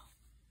top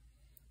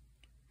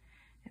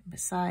and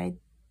beside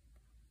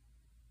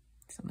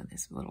some of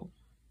this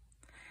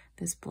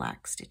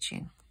black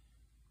stitching.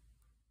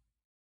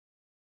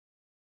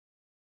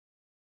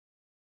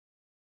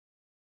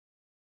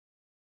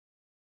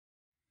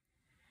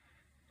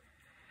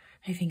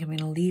 I think I'm going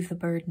to leave the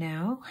bird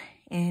now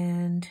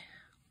and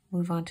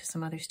move on to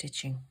some other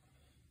stitching.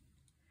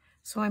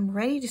 So I'm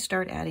ready to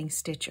start adding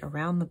stitch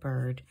around the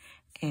bird,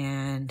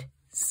 and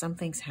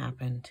something's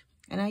happened.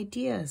 An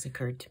idea has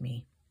occurred to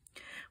me.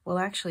 Well,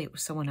 actually, it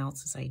was someone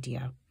else's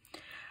idea.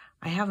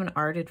 I have an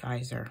art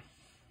advisor,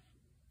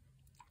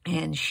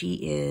 and she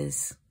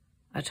is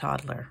a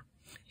toddler.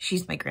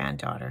 She's my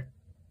granddaughter.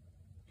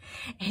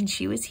 And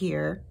she was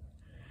here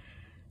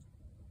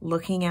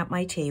looking at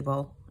my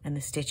table and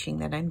the stitching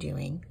that I'm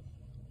doing.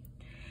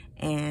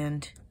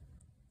 And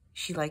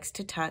she likes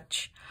to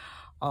touch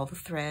all the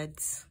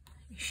threads.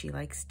 She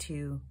likes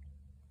to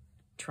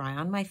try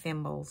on my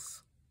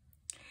thimbles.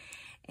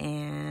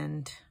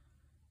 And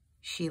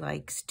she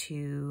likes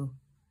to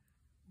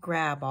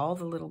grab all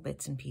the little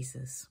bits and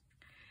pieces.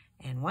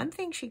 And one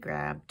thing she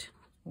grabbed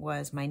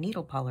was my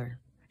needle puller.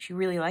 She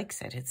really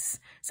likes it. It's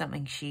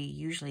something she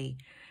usually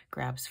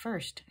grabs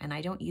first, and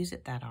I don't use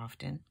it that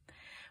often.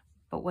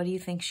 But what do you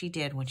think she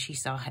did when she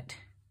saw it?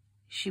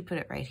 She put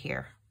it right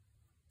here.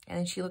 And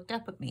then she looked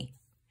up at me.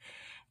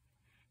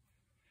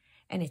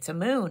 And it's a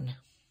moon,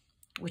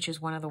 which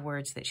is one of the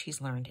words that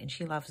she's learned, and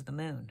she loves the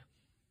moon.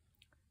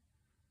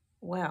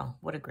 Well,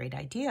 what a great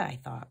idea, I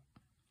thought.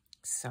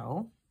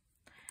 So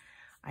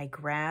I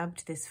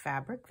grabbed this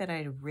fabric that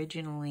I'd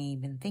originally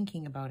been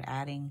thinking about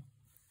adding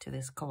to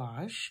this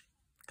collage,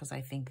 because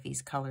I think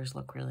these colors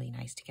look really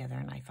nice together,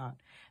 and I thought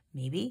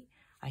maybe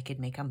I could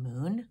make a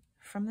moon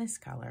from this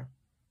color.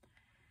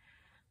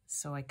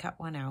 So I cut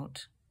one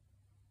out,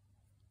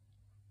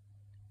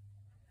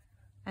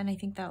 and I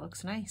think that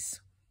looks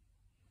nice.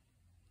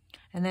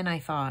 And then I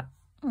thought,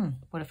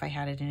 what if I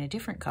had it in a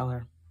different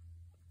color?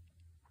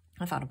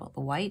 I thought about the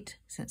white,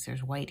 since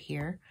there's white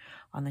here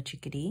on the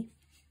Chickadee.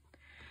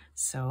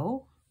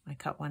 So I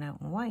cut one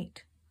out in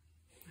white.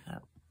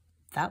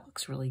 That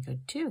looks really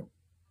good too.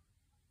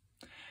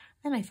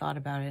 Then I thought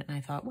about it, and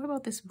I thought, what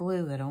about this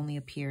blue that only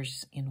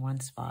appears in one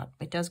spot?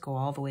 It does go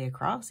all the way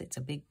across. It's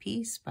a big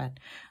piece, but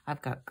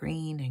I've got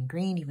green and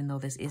green, even though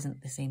this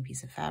isn't the same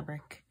piece of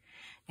fabric.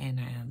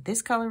 And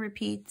this color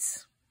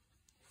repeats.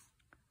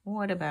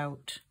 What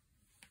about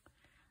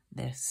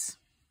this?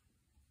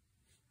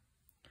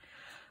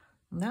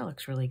 And that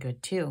looks really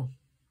good too.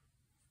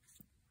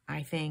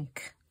 I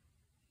think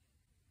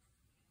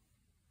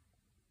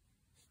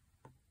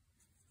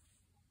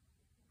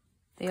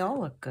they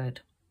all look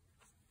good.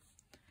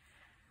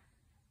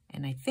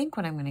 And I think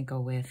what I'm going to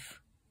go with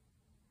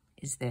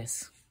is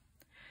this.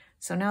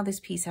 So now this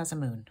piece has a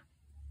moon.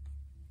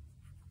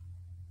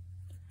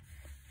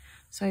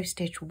 So I've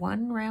stitched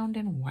one round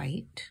in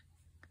white,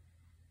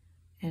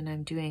 and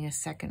I'm doing a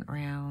second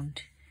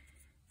round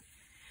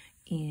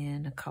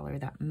in a color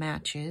that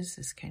matches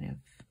this kind of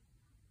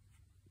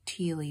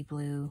tealy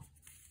blue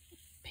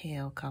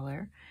pale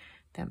color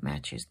that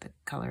matches the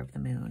color of the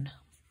moon.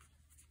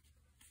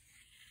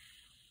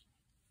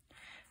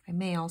 I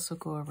may also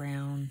go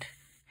around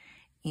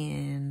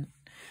in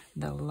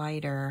the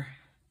lighter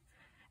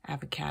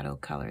avocado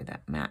color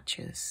that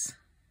matches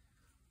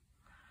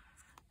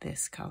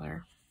this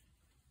color.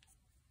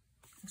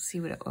 We'll see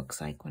what it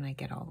looks like when I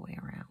get all the way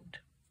around.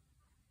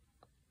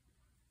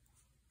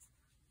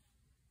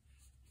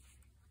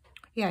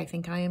 Yeah, I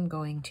think I am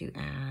going to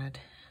add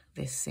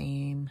this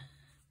same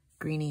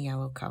greeny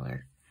yellow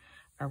color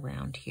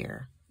around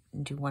here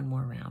and do one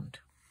more round.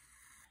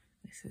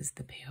 This is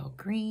the pale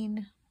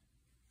green.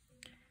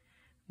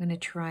 I'm going to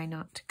try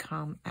not to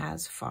come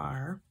as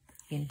far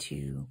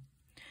into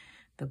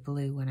the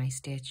blue when I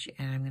stitch,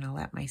 and I'm going to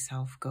let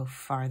myself go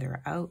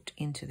farther out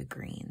into the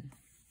green.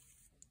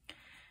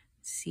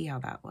 See how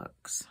that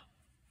looks.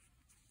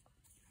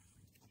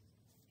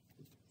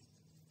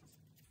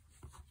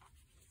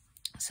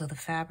 So the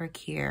fabric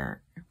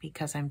here,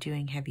 because I'm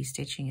doing heavy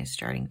stitching, is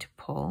starting to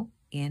pull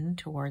in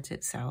towards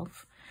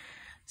itself.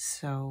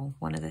 So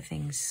one of the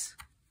things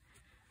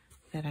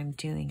that I'm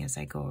doing as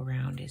I go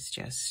around is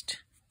just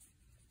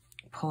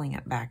pulling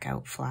it back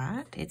out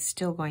flat. It's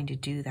still going to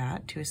do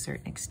that to a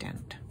certain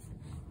extent.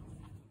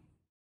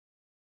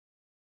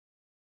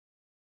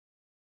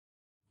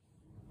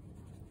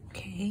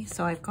 Okay,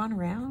 so I've gone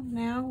around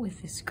now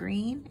with this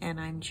green, and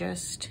I'm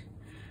just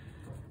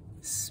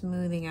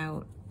smoothing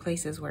out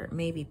places where it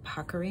may be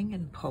puckering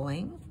and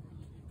pulling.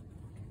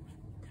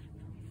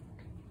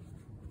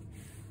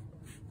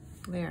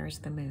 There's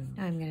the moon.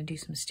 Now I'm going to do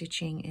some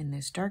stitching in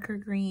this darker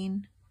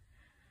green.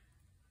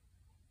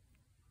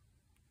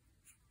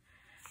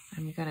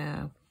 I'm going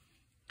to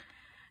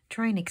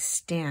try and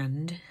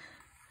extend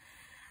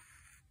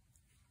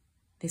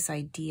this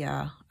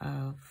idea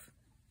of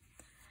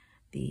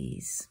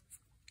these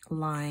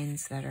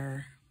lines that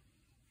are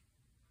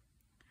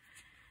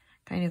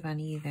kind of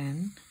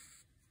uneven.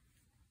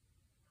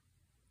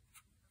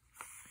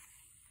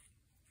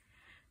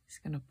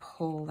 Just going to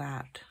pull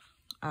that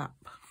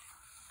up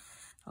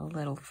a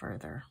little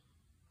further.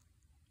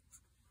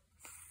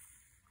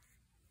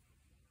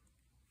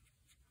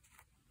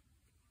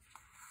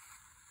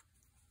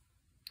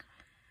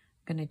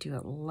 I'm going to do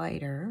it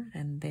lighter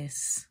than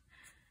this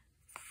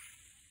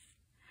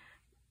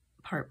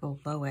part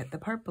below it. The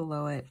part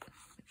below it,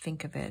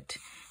 think of it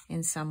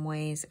in some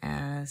ways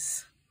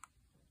as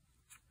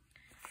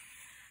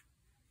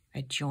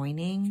a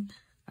joining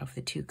of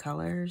the two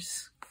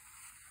colors,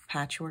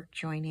 patchwork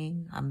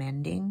joining, a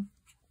mending.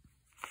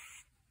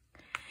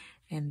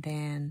 And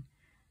then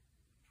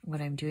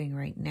what I'm doing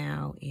right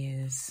now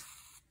is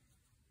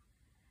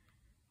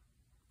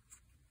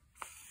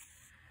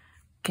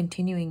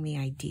continuing the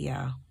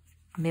idea,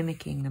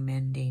 mimicking the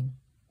mending.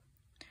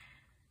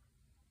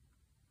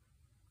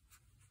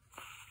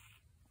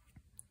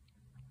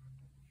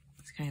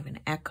 It's kind of an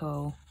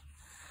echo.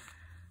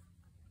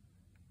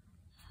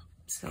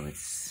 So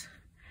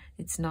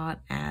it's not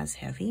as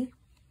heavy,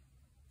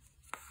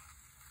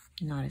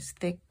 not as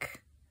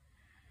thick.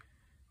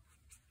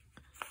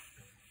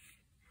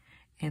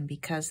 And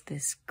because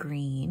this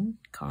green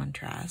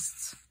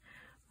contrasts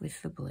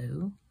with the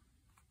blue,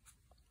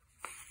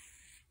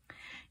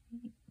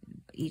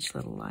 each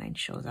little line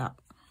shows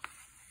up.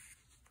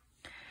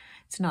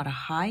 It's not a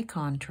high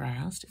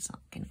contrast. It's not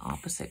like an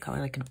opposite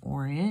color, like an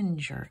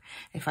orange, or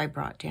if I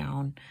brought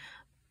down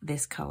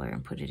this color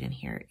and put it in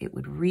here, it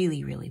would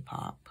really, really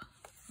pop.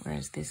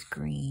 Whereas this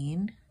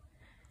green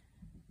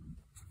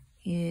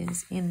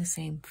is in the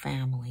same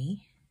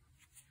family.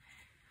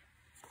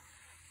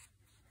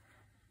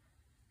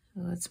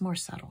 So it's more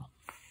subtle.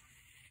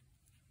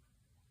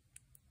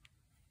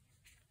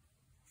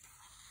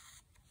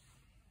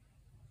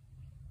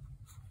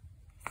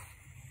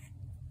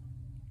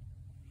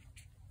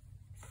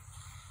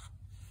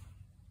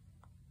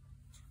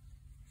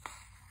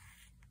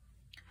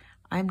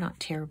 I'm not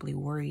terribly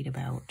worried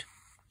about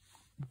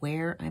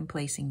where I'm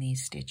placing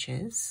these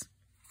stitches,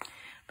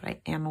 but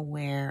I am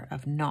aware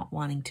of not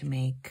wanting to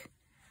make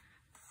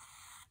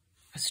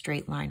a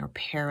straight line or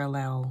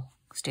parallel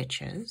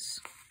stitches.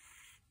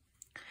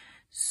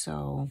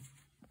 So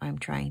I'm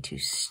trying to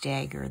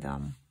stagger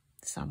them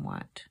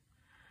somewhat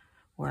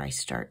where I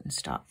start and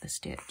stop the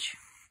stitch.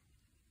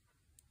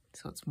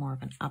 So it's more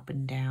of an up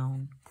and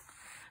down.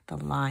 The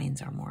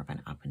lines are more of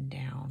an up and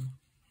down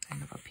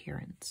kind of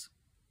appearance.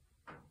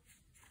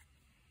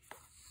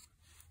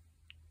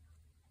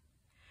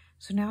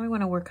 So now I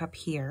want to work up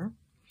here,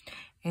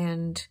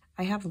 and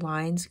I have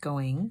lines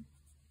going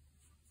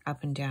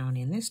up and down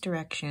in this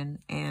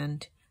direction,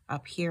 and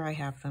up here I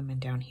have them, and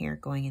down here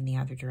going in the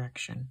other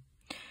direction.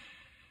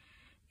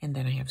 And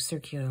then I have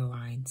circular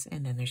lines,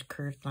 and then there's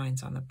curved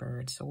lines on the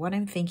bird. So what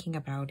I'm thinking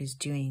about is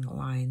doing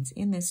lines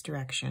in this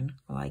direction,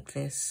 like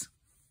this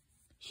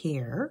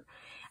here,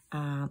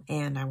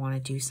 and I want to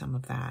do some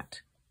of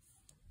that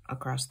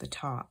across the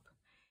top.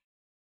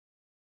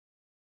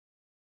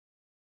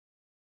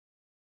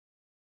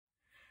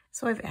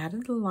 So I've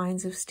added the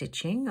lines of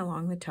stitching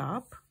along the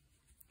top,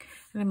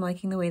 and I'm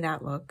liking the way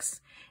that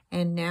looks.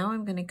 And now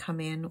I'm going to come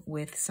in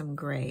with some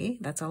gray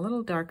that's a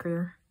little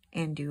darker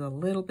and do a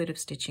little bit of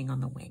stitching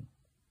on the wing.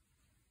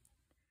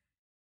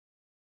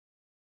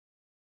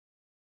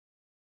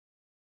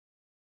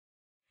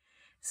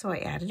 So I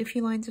added a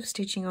few lines of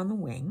stitching on the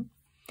wing,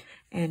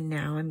 and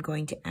now I'm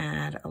going to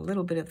add a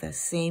little bit of the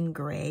same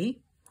gray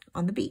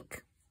on the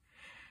beak.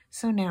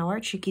 So now our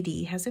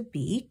chickadee has a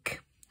beak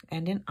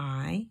and an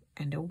eye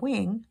and a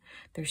wing.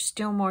 There's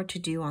still more to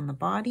do on the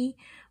body,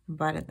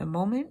 but at the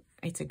moment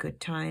it's a good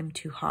time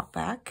to hop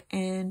back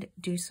and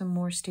do some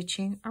more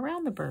stitching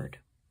around the bird.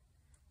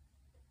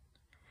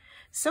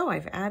 So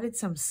I've added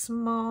some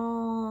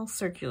small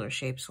circular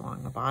shapes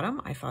along the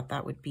bottom. I thought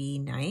that would be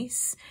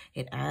nice.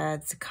 It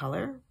adds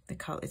color.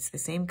 It's the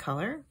same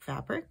color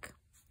fabric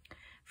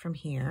from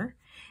here.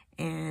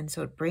 And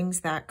so it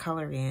brings that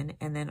color in.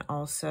 And then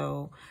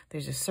also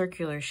there's a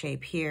circular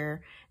shape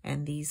here,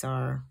 and these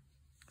are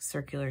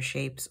circular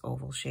shapes,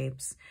 oval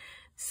shapes.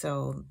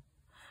 So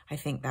I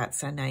think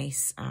that's a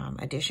nice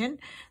addition.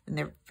 And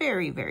they're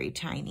very, very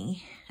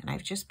tiny, and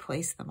I've just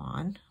placed them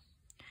on.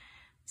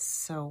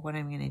 So what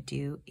I'm going to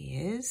do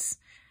is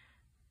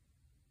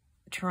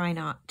try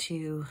not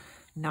to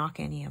knock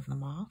any of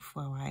them off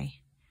while I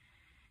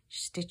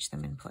stitch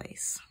them in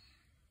place.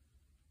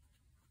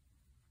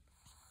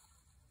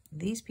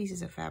 These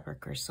pieces of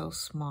fabric are so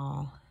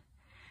small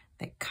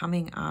that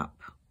coming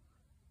up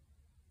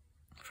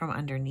from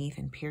underneath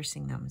and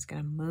piercing them is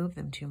going to move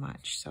them too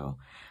much. So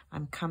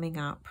I'm coming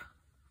up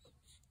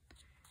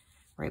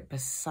right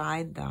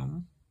beside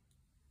them.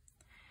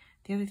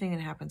 The other thing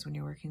that happens when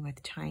you're working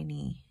with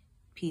tiny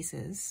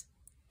pieces,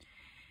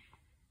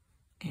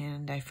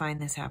 and I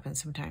find this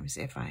happens sometimes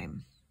if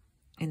I'm,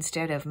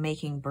 instead of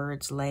making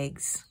birds'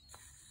 legs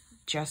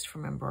just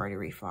from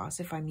embroidery floss,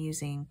 if I'm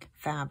using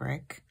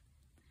fabric,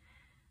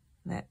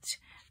 that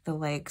the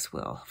legs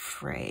will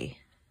fray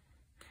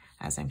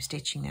as I'm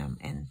stitching them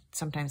and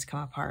sometimes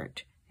come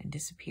apart and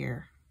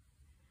disappear.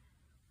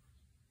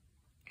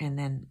 And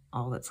then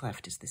all that's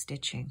left is the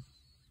stitching.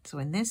 So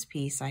in this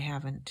piece,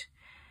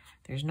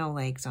 there's no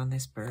legs on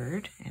this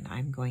bird, and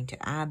I'm going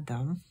to add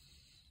them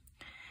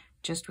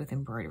just with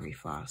embroidery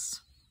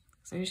floss.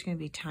 So there's going to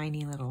be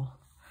tiny little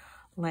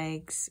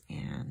legs,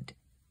 and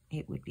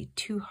it would be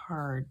too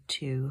hard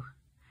to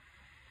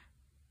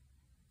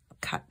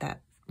cut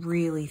that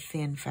really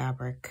thin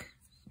fabric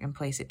and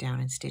place it down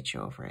and stitch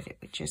over it. It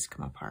would just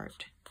come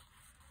apart.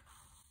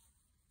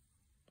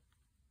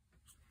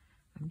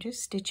 I'm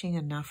just stitching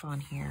enough on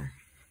here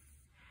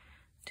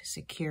to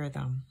secure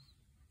them.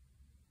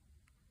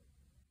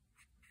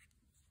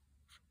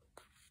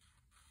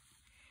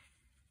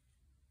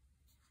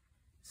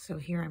 So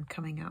here I'm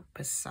coming up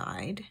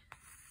beside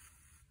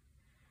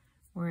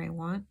where I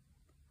want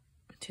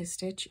to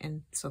stitch,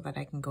 and so that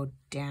I can go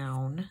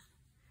down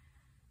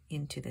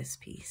into this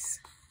piece.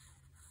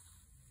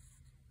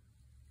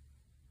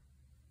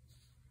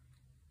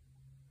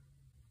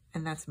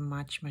 And that's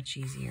much, much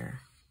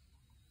easier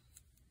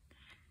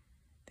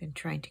than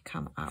trying to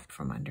come up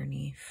from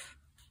underneath.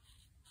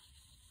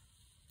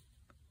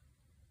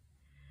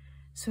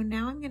 So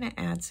now I'm going to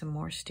add some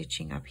more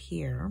stitching up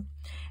here,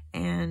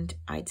 and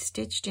I'd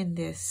stitched in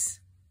this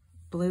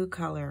blue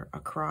color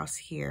across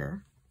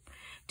here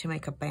to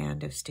make a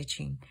band of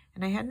stitching,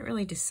 and I hadn't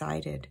really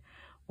decided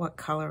what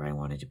color I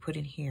wanted to put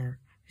in here.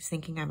 I was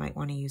thinking I might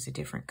want to use a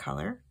different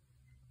color,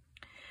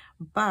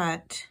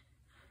 but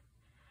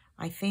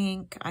I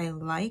think I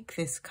like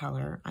this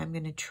color. I'm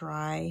going to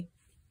try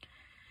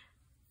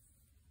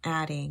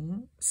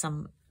adding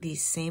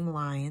these same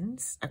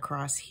lines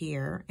across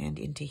here and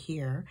into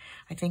here.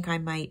 I think I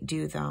might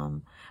do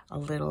them a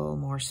little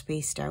more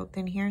spaced out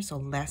than here, so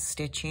less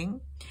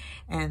stitching,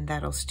 and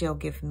that'll still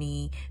give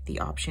me the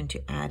option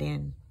to add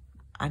in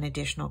an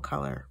additional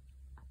color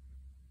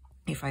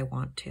if I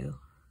want to.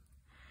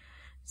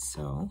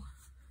 So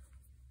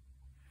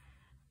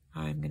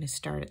I'm going to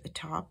start at the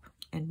top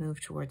and move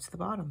towards the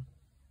bottom.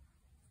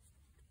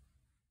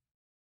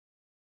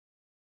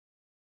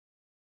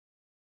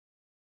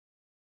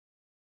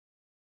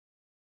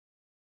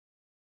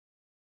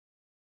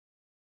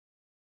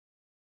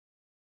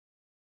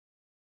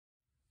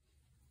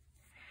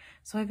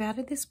 So I've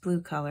added this blue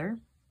color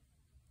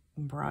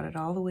and brought it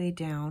all the way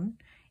down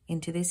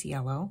into this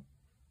yellow.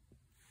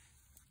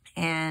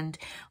 And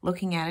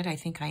looking at it, I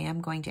think I am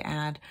going to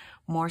add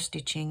more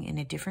stitching in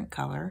a different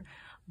color.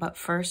 But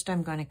first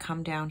I'm going to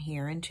come down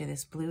here into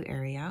this blue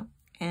area,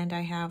 and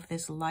I have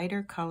this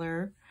lighter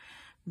color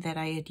that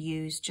I had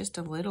used just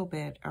a little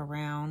bit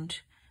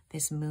around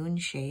this moon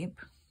shape.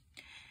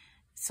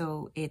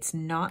 So it's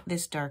not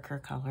this darker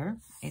color,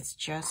 it's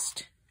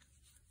just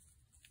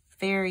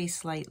very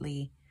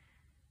slightly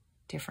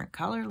different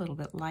color, a little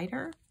bit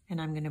lighter,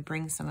 and I'm going to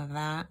bring some of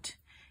that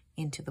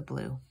into the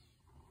blue.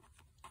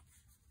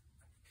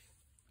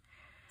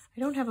 I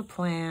don't have a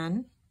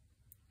plan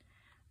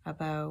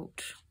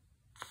about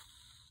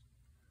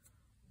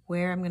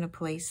where I'm going to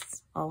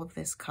place all of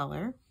this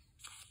color,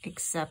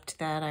 except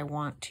that I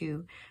want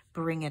to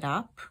bring it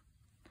up.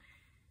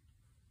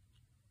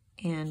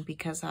 And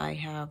because I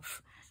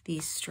have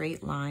these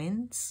straight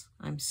lines,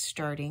 I'm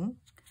starting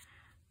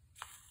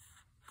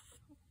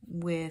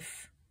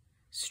with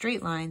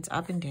straight lines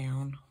up and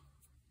down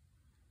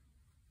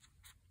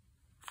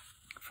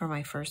for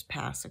my first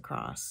pass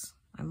across.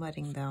 I'm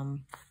letting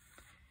them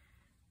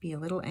be a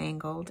little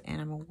angled,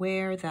 and I'm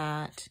aware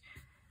that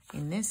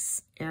in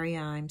this area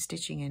I'm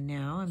stitching in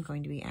now, I'm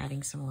going to be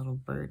adding some little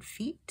bird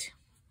feet.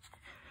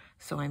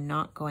 So I'm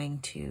not going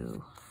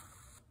to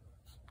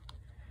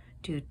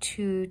do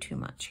too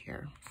much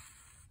here.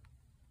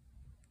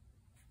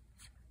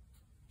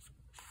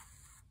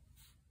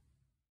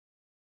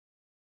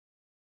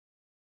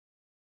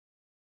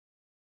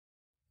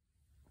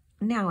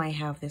 Now I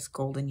have this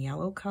golden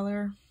yellow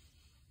color,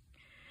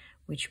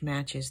 which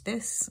matches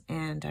this,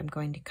 and I'm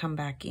going to come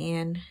back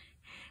in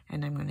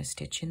and I'm going to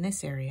stitch in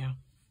this area.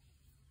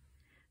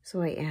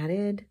 So I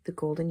added the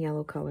golden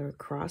yellow color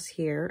across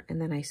here,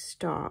 and then I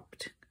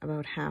stopped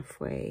about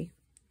halfway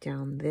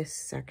down this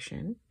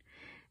section,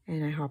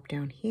 and I hopped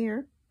down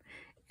here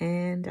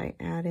and I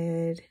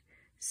added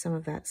some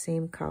of that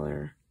same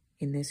color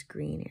in this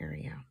green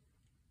area.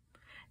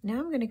 Now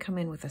I'm going to come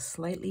in with a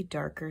slightly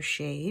darker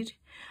shade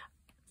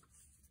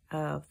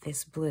of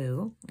this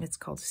blue. It's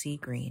called Sea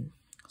Green.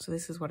 So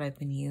this is what I've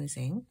been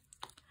using,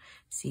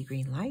 Sea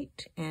Green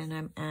Light, and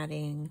I'm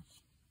adding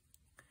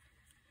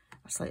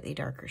a slightly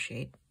darker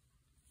shade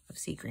of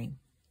Sea Green.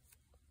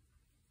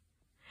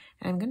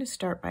 And I'm going to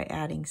start by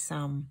adding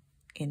some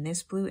in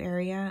this blue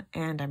area,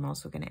 and I'm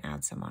also going to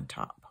add some on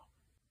top.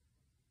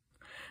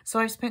 So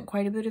I've spent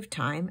quite a bit of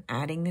time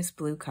adding this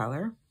blue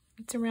color.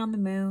 It's around the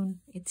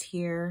moon, it's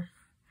here.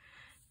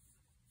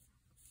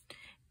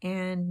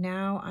 And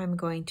now I'm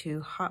going to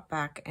hop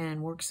back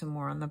and work some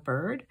more on the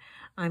bird.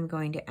 I'm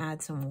going to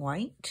add some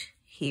white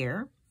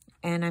here,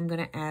 and I'm going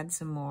to add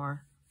some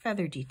more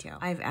feather detail.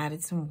 I've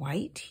added some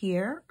white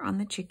here on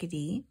the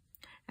chickadee,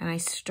 and I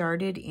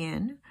started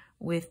in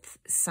with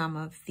some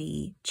of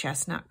the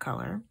chestnut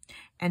color,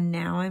 and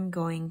now I'm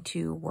going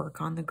to work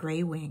on the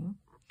gray wing.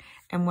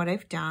 And what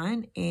I've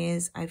done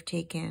is I've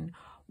taken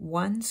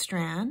one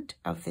strand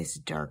of this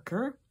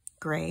darker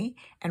gray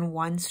and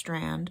one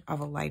strand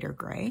of a lighter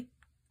gray,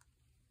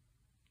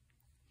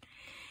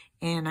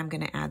 and I'm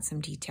going to add some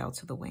detail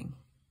to the wing.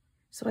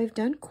 So I've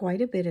done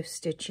quite a bit of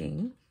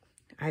stitching.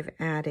 I've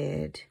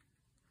added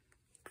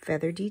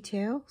feather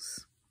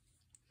details,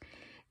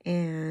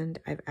 and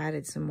I've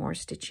added some more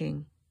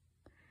stitching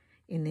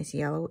in this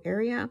yellow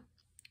area,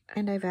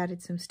 and I've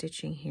added some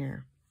stitching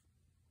here.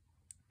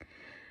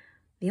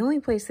 The only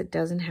place that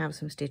doesn't have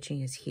some stitching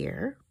is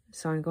here,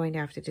 so I'm going to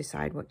have to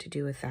decide what to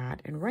do with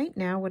that. And right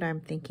now what I'm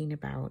thinking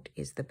about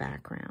is the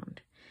background.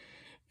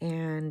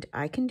 And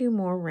I can do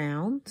more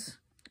rounds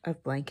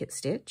of blanket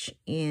stitch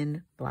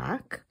in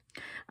black.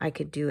 I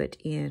could do it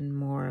in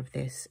more of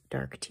this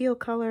dark teal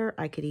color.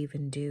 I could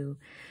even do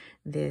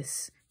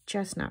this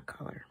chestnut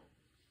color.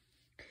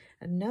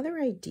 Another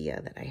idea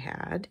that I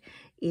had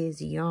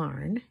is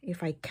yarn.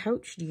 If I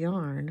couched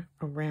yarn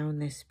around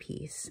this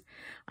piece,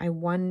 I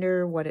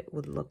wonder what it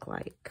would look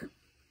like.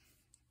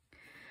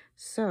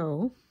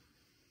 So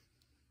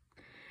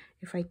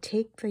if I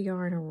take the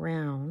yarn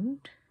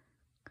around,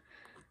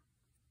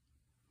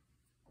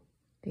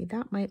 see,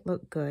 that might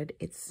look good.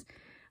 It's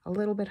a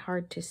little bit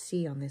hard to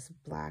see on this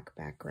black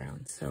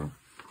background. So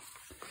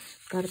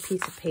I've got a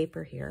piece of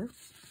paper here.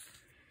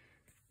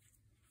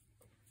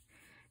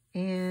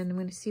 And I'm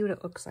going to see what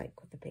it looks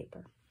like with the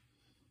paper.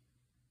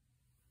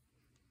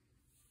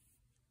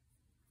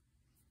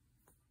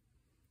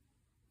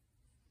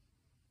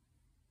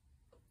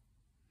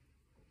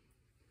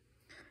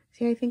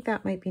 See, I think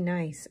that might be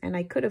nice. And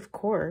I could, of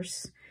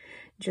course,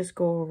 just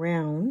go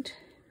around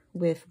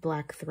with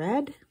black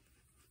thread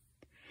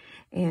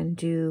and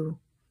do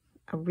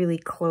a really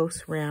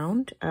close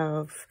round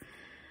of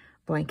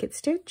blanket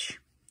stitch.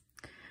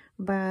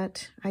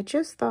 But I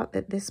just thought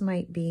that this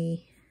might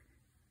be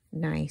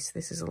nice.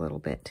 This is a little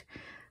bit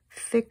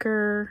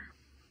thicker.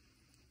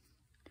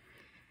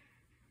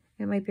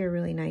 It might be a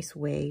really nice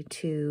way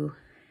to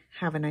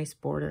have a nice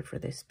border for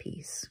this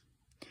piece.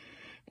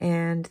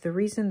 And the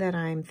reason that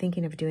I'm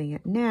thinking of doing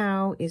it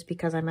now is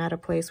because I'm at a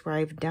place where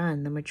I've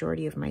done the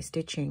majority of my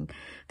stitching.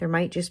 There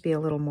might just be a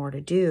little more to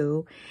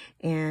do,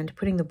 and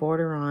putting the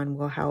border on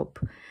will help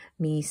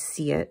me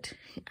see it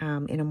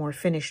in a more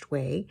finished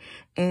way,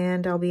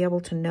 and I'll be able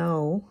to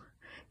know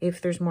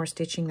if there's more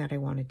stitching that I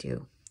want to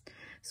do.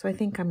 So I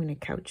think I'm going to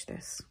couch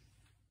this.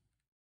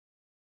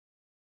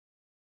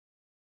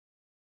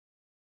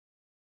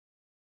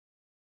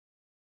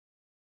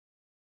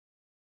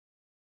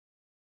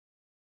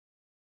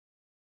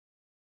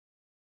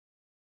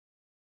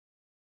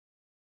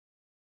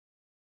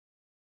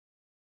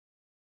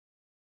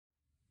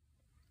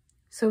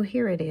 So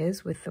here it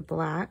is with the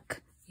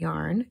black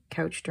yarn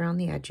couched around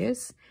the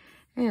edges,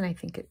 and I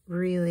think it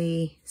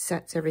really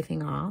sets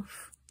everything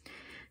off.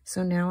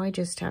 So now I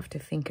just have to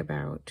think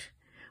about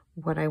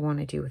what I want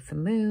to do with the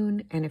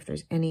moon and if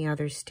there's any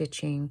other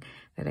stitching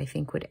that I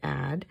think would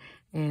add,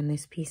 and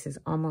this piece is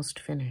almost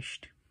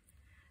finished.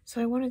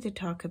 So I wanted to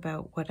talk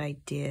about what I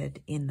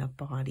did in the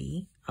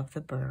body of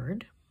the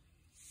bird.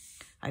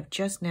 I've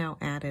just now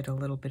added a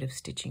little bit of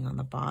stitching on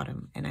the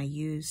bottom, and I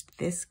used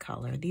this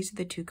color. These are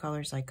the two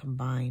colors I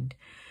combined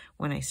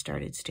when I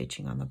started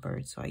stitching on the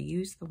bird. So I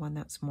used the one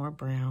that's more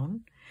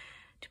brown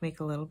to make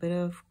a little bit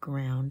of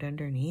ground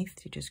underneath,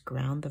 to just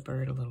ground the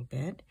bird a little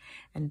bit.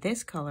 And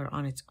this color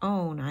on its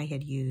own I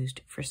had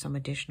used for some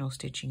additional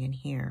stitching in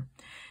here.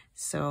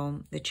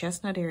 So the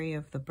chestnut area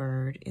of the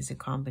bird is a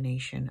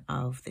combination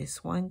of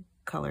this one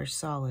color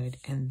solid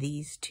and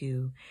these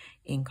two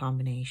in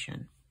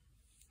combination.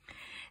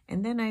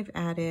 And then I've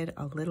added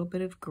a little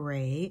bit of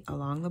gray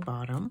along the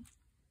bottom.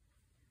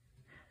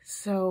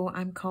 So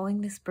I'm calling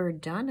this bird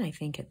done, I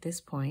think, at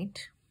this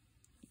point.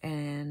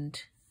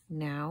 And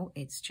now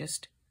it's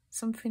just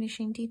some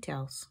finishing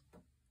details.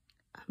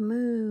 A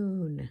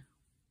moon.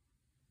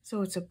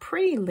 So it's a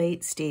pretty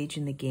late stage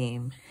in the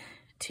game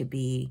to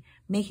be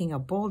making a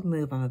bold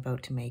move I'm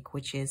about to make,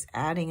 which is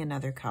adding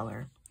another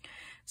color.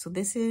 So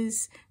this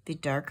is the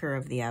darker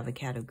of the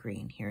avocado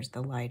green. Here's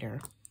the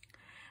lighter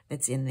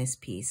that's in this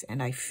piece.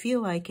 And I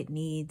feel like it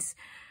needs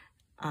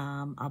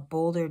a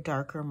bolder,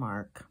 darker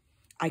mark.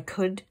 I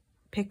could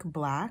pick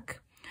black,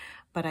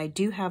 but I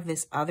do have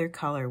this other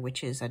color,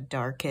 which is a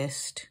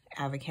darkest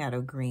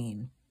avocado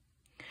green.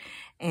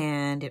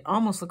 And it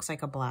almost looks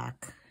like a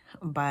black,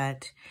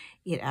 but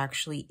it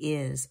actually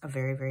is a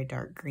very, very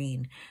dark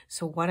green.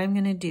 So what I'm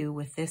going to do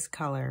with this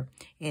color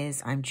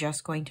is I'm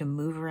just going to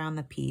move around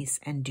the piece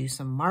and do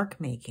some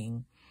mark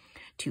making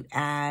to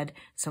add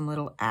some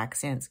little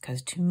accents,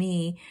 because to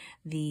me,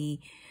 the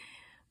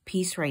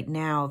piece right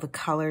now, the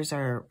colors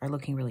are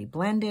looking really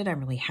blended.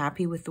 I'm really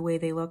happy with the way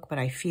they look, but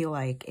I feel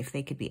like if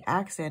they could be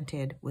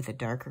accented with a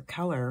darker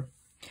color,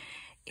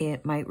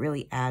 it might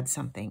really add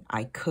something.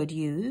 I could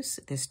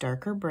use this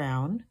darker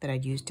brown that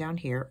I'd use down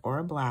here, or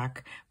a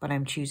black, but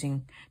I'm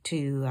choosing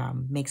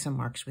to make some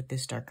marks with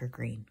this darker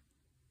green.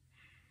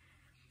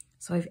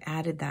 So I've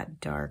added that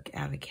dark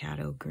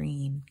avocado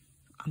green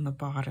on the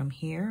bottom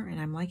here, and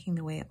I'm liking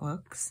the way it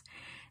looks.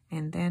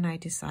 And then I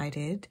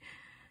decided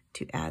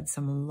to add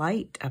some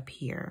light up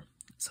here.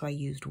 So I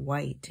used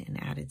white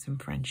and added some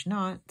French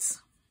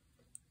knots.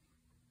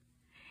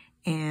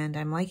 And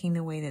I'm liking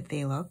the way that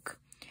they look.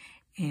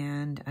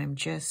 And I'm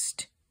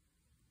just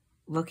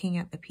looking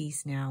at the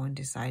piece now and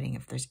deciding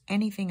if there's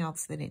anything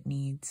else that it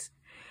needs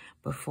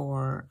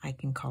before I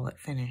can call it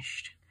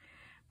finished.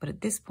 But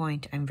at this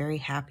point, I'm very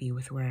happy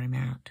with where I'm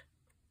at.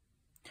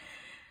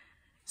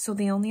 So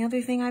the only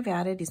other thing I've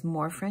added is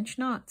more French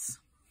knots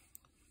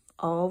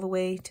all the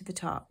way to the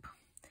top.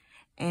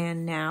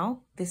 And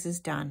now this is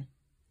done.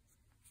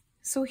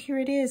 So here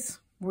it is,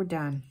 we're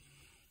done.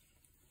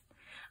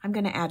 I'm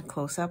going to add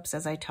close-ups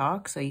as I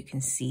talk so you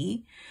can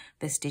see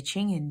the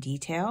stitching in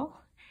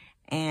detail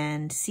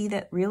and see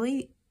that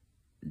really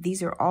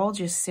these are all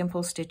just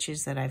simple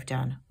stitches that I've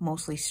done,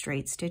 mostly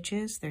straight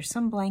stitches. There's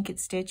some blanket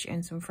stitch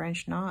and some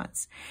French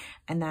knots,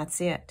 and that's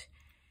it.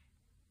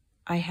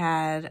 I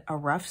had a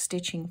rough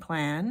stitching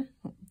plan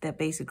that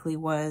basically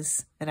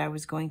was that I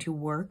was going to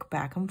work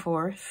back and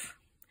forth,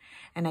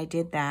 and I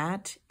did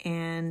that,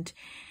 and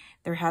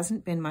there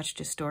hasn't been much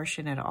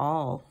distortion at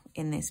all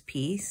in this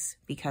piece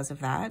because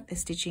of that. The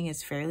stitching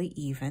is fairly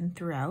even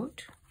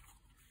throughout,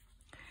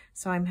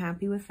 so I'm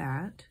happy with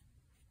that.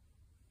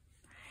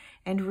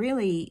 And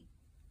really,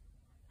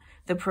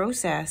 the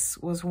process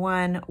was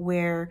one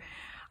where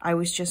I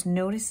was just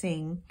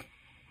noticing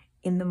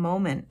in the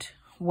moment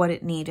what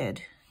it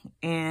needed.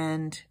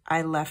 And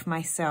I left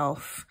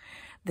myself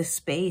the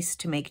space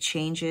to make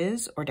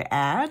changes or to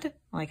add.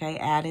 Like I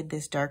added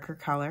this darker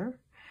color.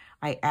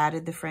 I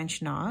added the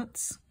French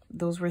knots.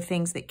 Those were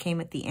things that came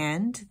at the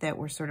end that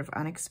were sort of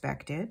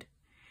unexpected.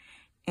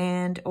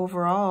 And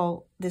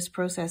overall, this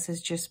process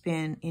has just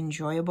been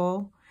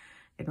enjoyable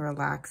and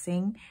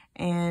relaxing,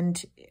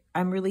 and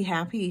I'm really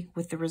happy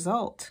with the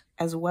result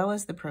as well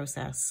as the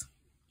process.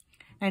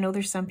 I know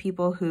there's some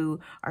people who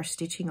are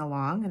stitching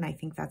along, and I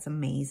think that's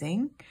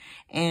amazing.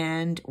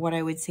 And what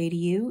I would say to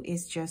you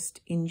is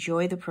just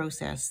enjoy the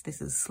process.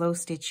 This is slow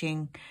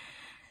stitching,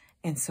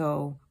 and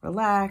so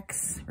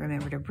relax,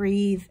 remember to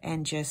breathe,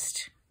 and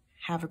just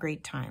have a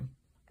great time.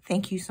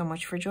 Thank you so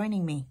much for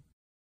joining me.